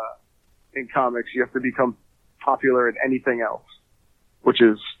in comics, you have to become popular at anything else, which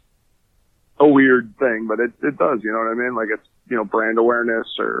is a weird thing, but it does, you know what I mean? Like, it's, brand awareness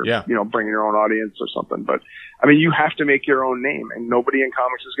or, bringing your own audience or something. But, I mean, you have to make your own name, and nobody in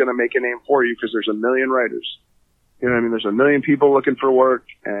comics is going to make a name for you because there's a million writers. You know what I mean? There's a million people looking for work,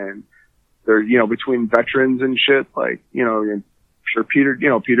 and they're, between veterans and shit, like, I'm sure Peter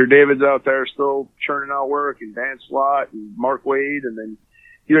David's out there still churning out work, and Dan Slott and Mark Waid, and then,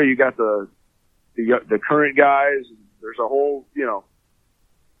 you got the current guys. There's a whole,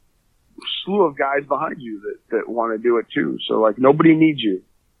 slew of guys behind you that want to do it too. So, like, nobody needs you.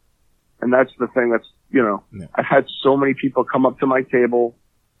 And that's the thing that's, I've had so many people come up to my table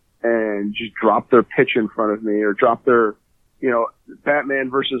and just drop their pitch in front of me, or drop their, Batman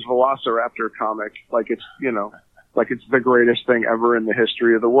versus Velociraptor comic. Like it's, like it's the greatest thing ever in the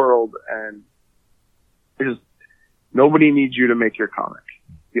history of the world. And nobody needs you to make your comic.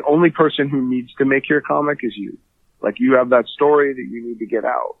 The only person who needs to make your comic is you. Like, you have that story that you need to get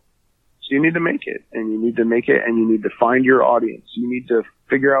out. So you need to make it, and you need to make it, and you need to find your audience. You need to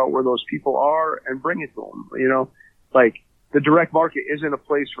figure out where those people are and bring it to them. Like, the direct market isn't a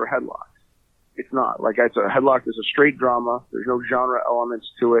place for Headlock. It's not. Like, Headlock is a straight drama. There's no genre elements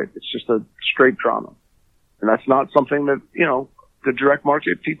to it. It's just a straight drama. And that's not something that, the direct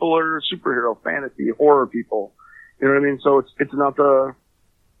market people are superhero, fantasy, horror people. You know what I mean? So it's not the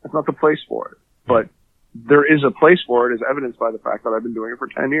place for it. But there is a place for it, as evidenced by the fact that I've been doing it for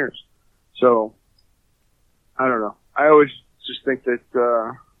 10 years. So, I don't know. I always just think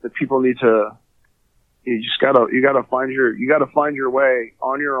that people need to, you gotta find your way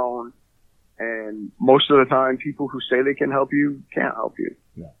on your own. And most of the time, people who say they can help you can't help you.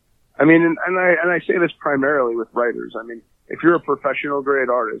 Yeah. I mean, and I say this primarily with writers. I mean, if you're a professional grade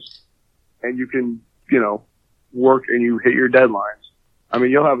artist and you can, work and you hit your deadlines, I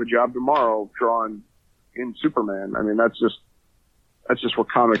mean, you'll have a job tomorrow drawing in Superman. I mean, that's just what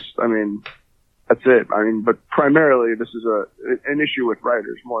comics, I mean, that's it. I mean, but primarily this is an issue with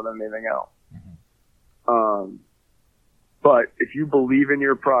writers more than anything else. Mm-hmm. But if you believe in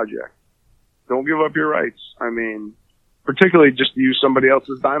your project, don't give up your rights. I mean, particularly just use somebody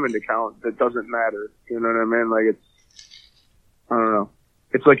else's Diamond account that doesn't matter. You know what I mean? Like, I don't know.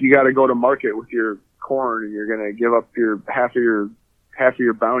 It's like you got to go to market with your corn and you're going to give up half of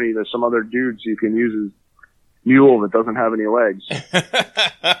your bounty to some other dude so you can use his mule that doesn't have any legs.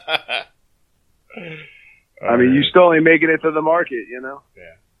 I mean, you still ain't making it to the market,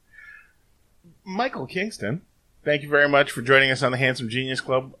 Yeah. Michael Kingston, thank you very much for joining us on the Handsome Genius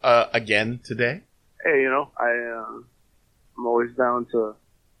Club again today. Hey, I'm always down to,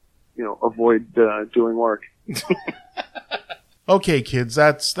 avoid doing work. Okay, kids,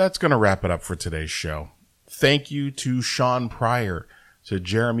 that's going to wrap it up for today's show. Thank you to Sean Pryor, to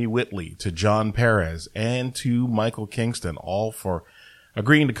Jeremy Whitley, to John Perez, and to Michael Kingston, all for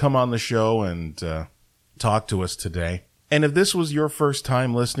agreeing to come on the show and talk to us today. And if this was your first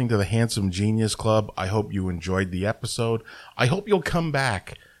time listening to the Handsome Genius Club, I hope you enjoyed the episode. I hope you'll come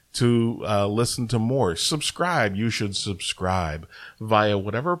back to listen to more. Subscribe. You should subscribe via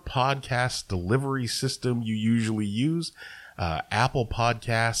whatever podcast delivery system you usually use. Apple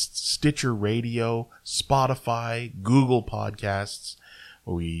Podcasts, Stitcher Radio, Spotify, Google Podcasts.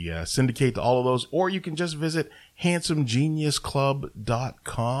 We syndicate to all of those, or you can just visit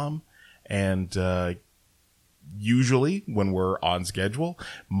handsomegeniusclub.com. And usually when we're on schedule,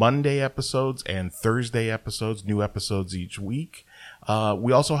 Monday episodes and Thursday episodes, new episodes each week.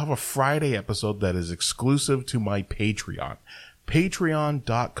 We also have a Friday episode that is exclusive to my Patreon.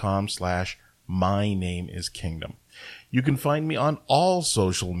 Patreon.com/MyNameIsKingdom. You can find me on all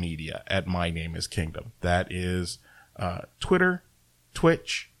social media at My Name is Kingdom. That is Twitter,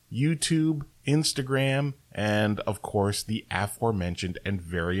 Twitch, YouTube, Instagram, and of course the aforementioned and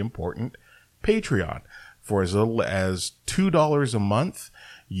very important Patreon. For as little as $2 a month,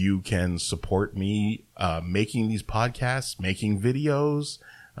 you can support me making these podcasts, making videos,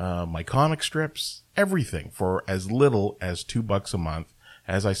 my comic strips, everything for as little as $2 a month.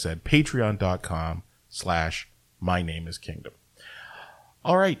 As I said, patreon.com/MyNameIsKingdom.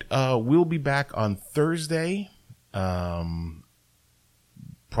 All right. We'll be back on Thursday.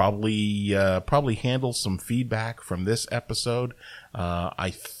 Probably handle some feedback from this episode.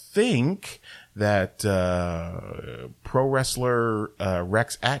 I think that pro wrestler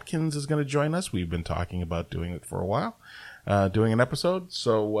Rex Atkins is going to join us. We've been talking about doing it for a while, doing an episode.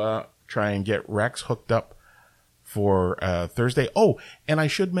 So try and get Rex hooked up for Thursday. Oh, and I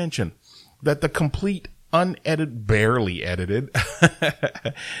should mention that the complete unedited, barely edited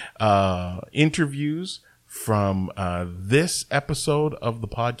interviews from this episode of the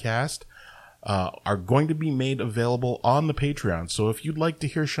podcast are going to be made available on the Patreon. So if you'd like to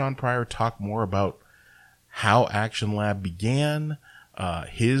hear Sean Pryor talk more about how Action Lab began,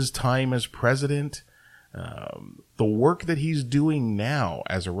 his time as president, the work that he's doing now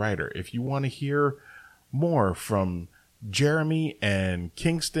as a writer, if you want to hear more from Jeremy and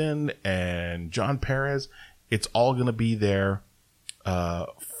Kingston and John Perez, it's all going to be there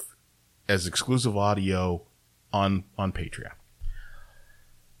as exclusive audio on Patreon.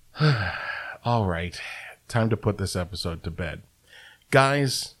 All right, time to put this episode to bed.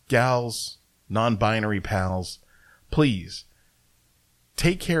 Guys, gals, non-binary pals, please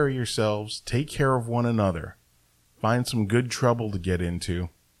take care of yourselves, take care of one another, find some good trouble to get into.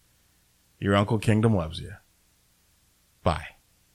 Your Uncle Kingdom loves you. Bye.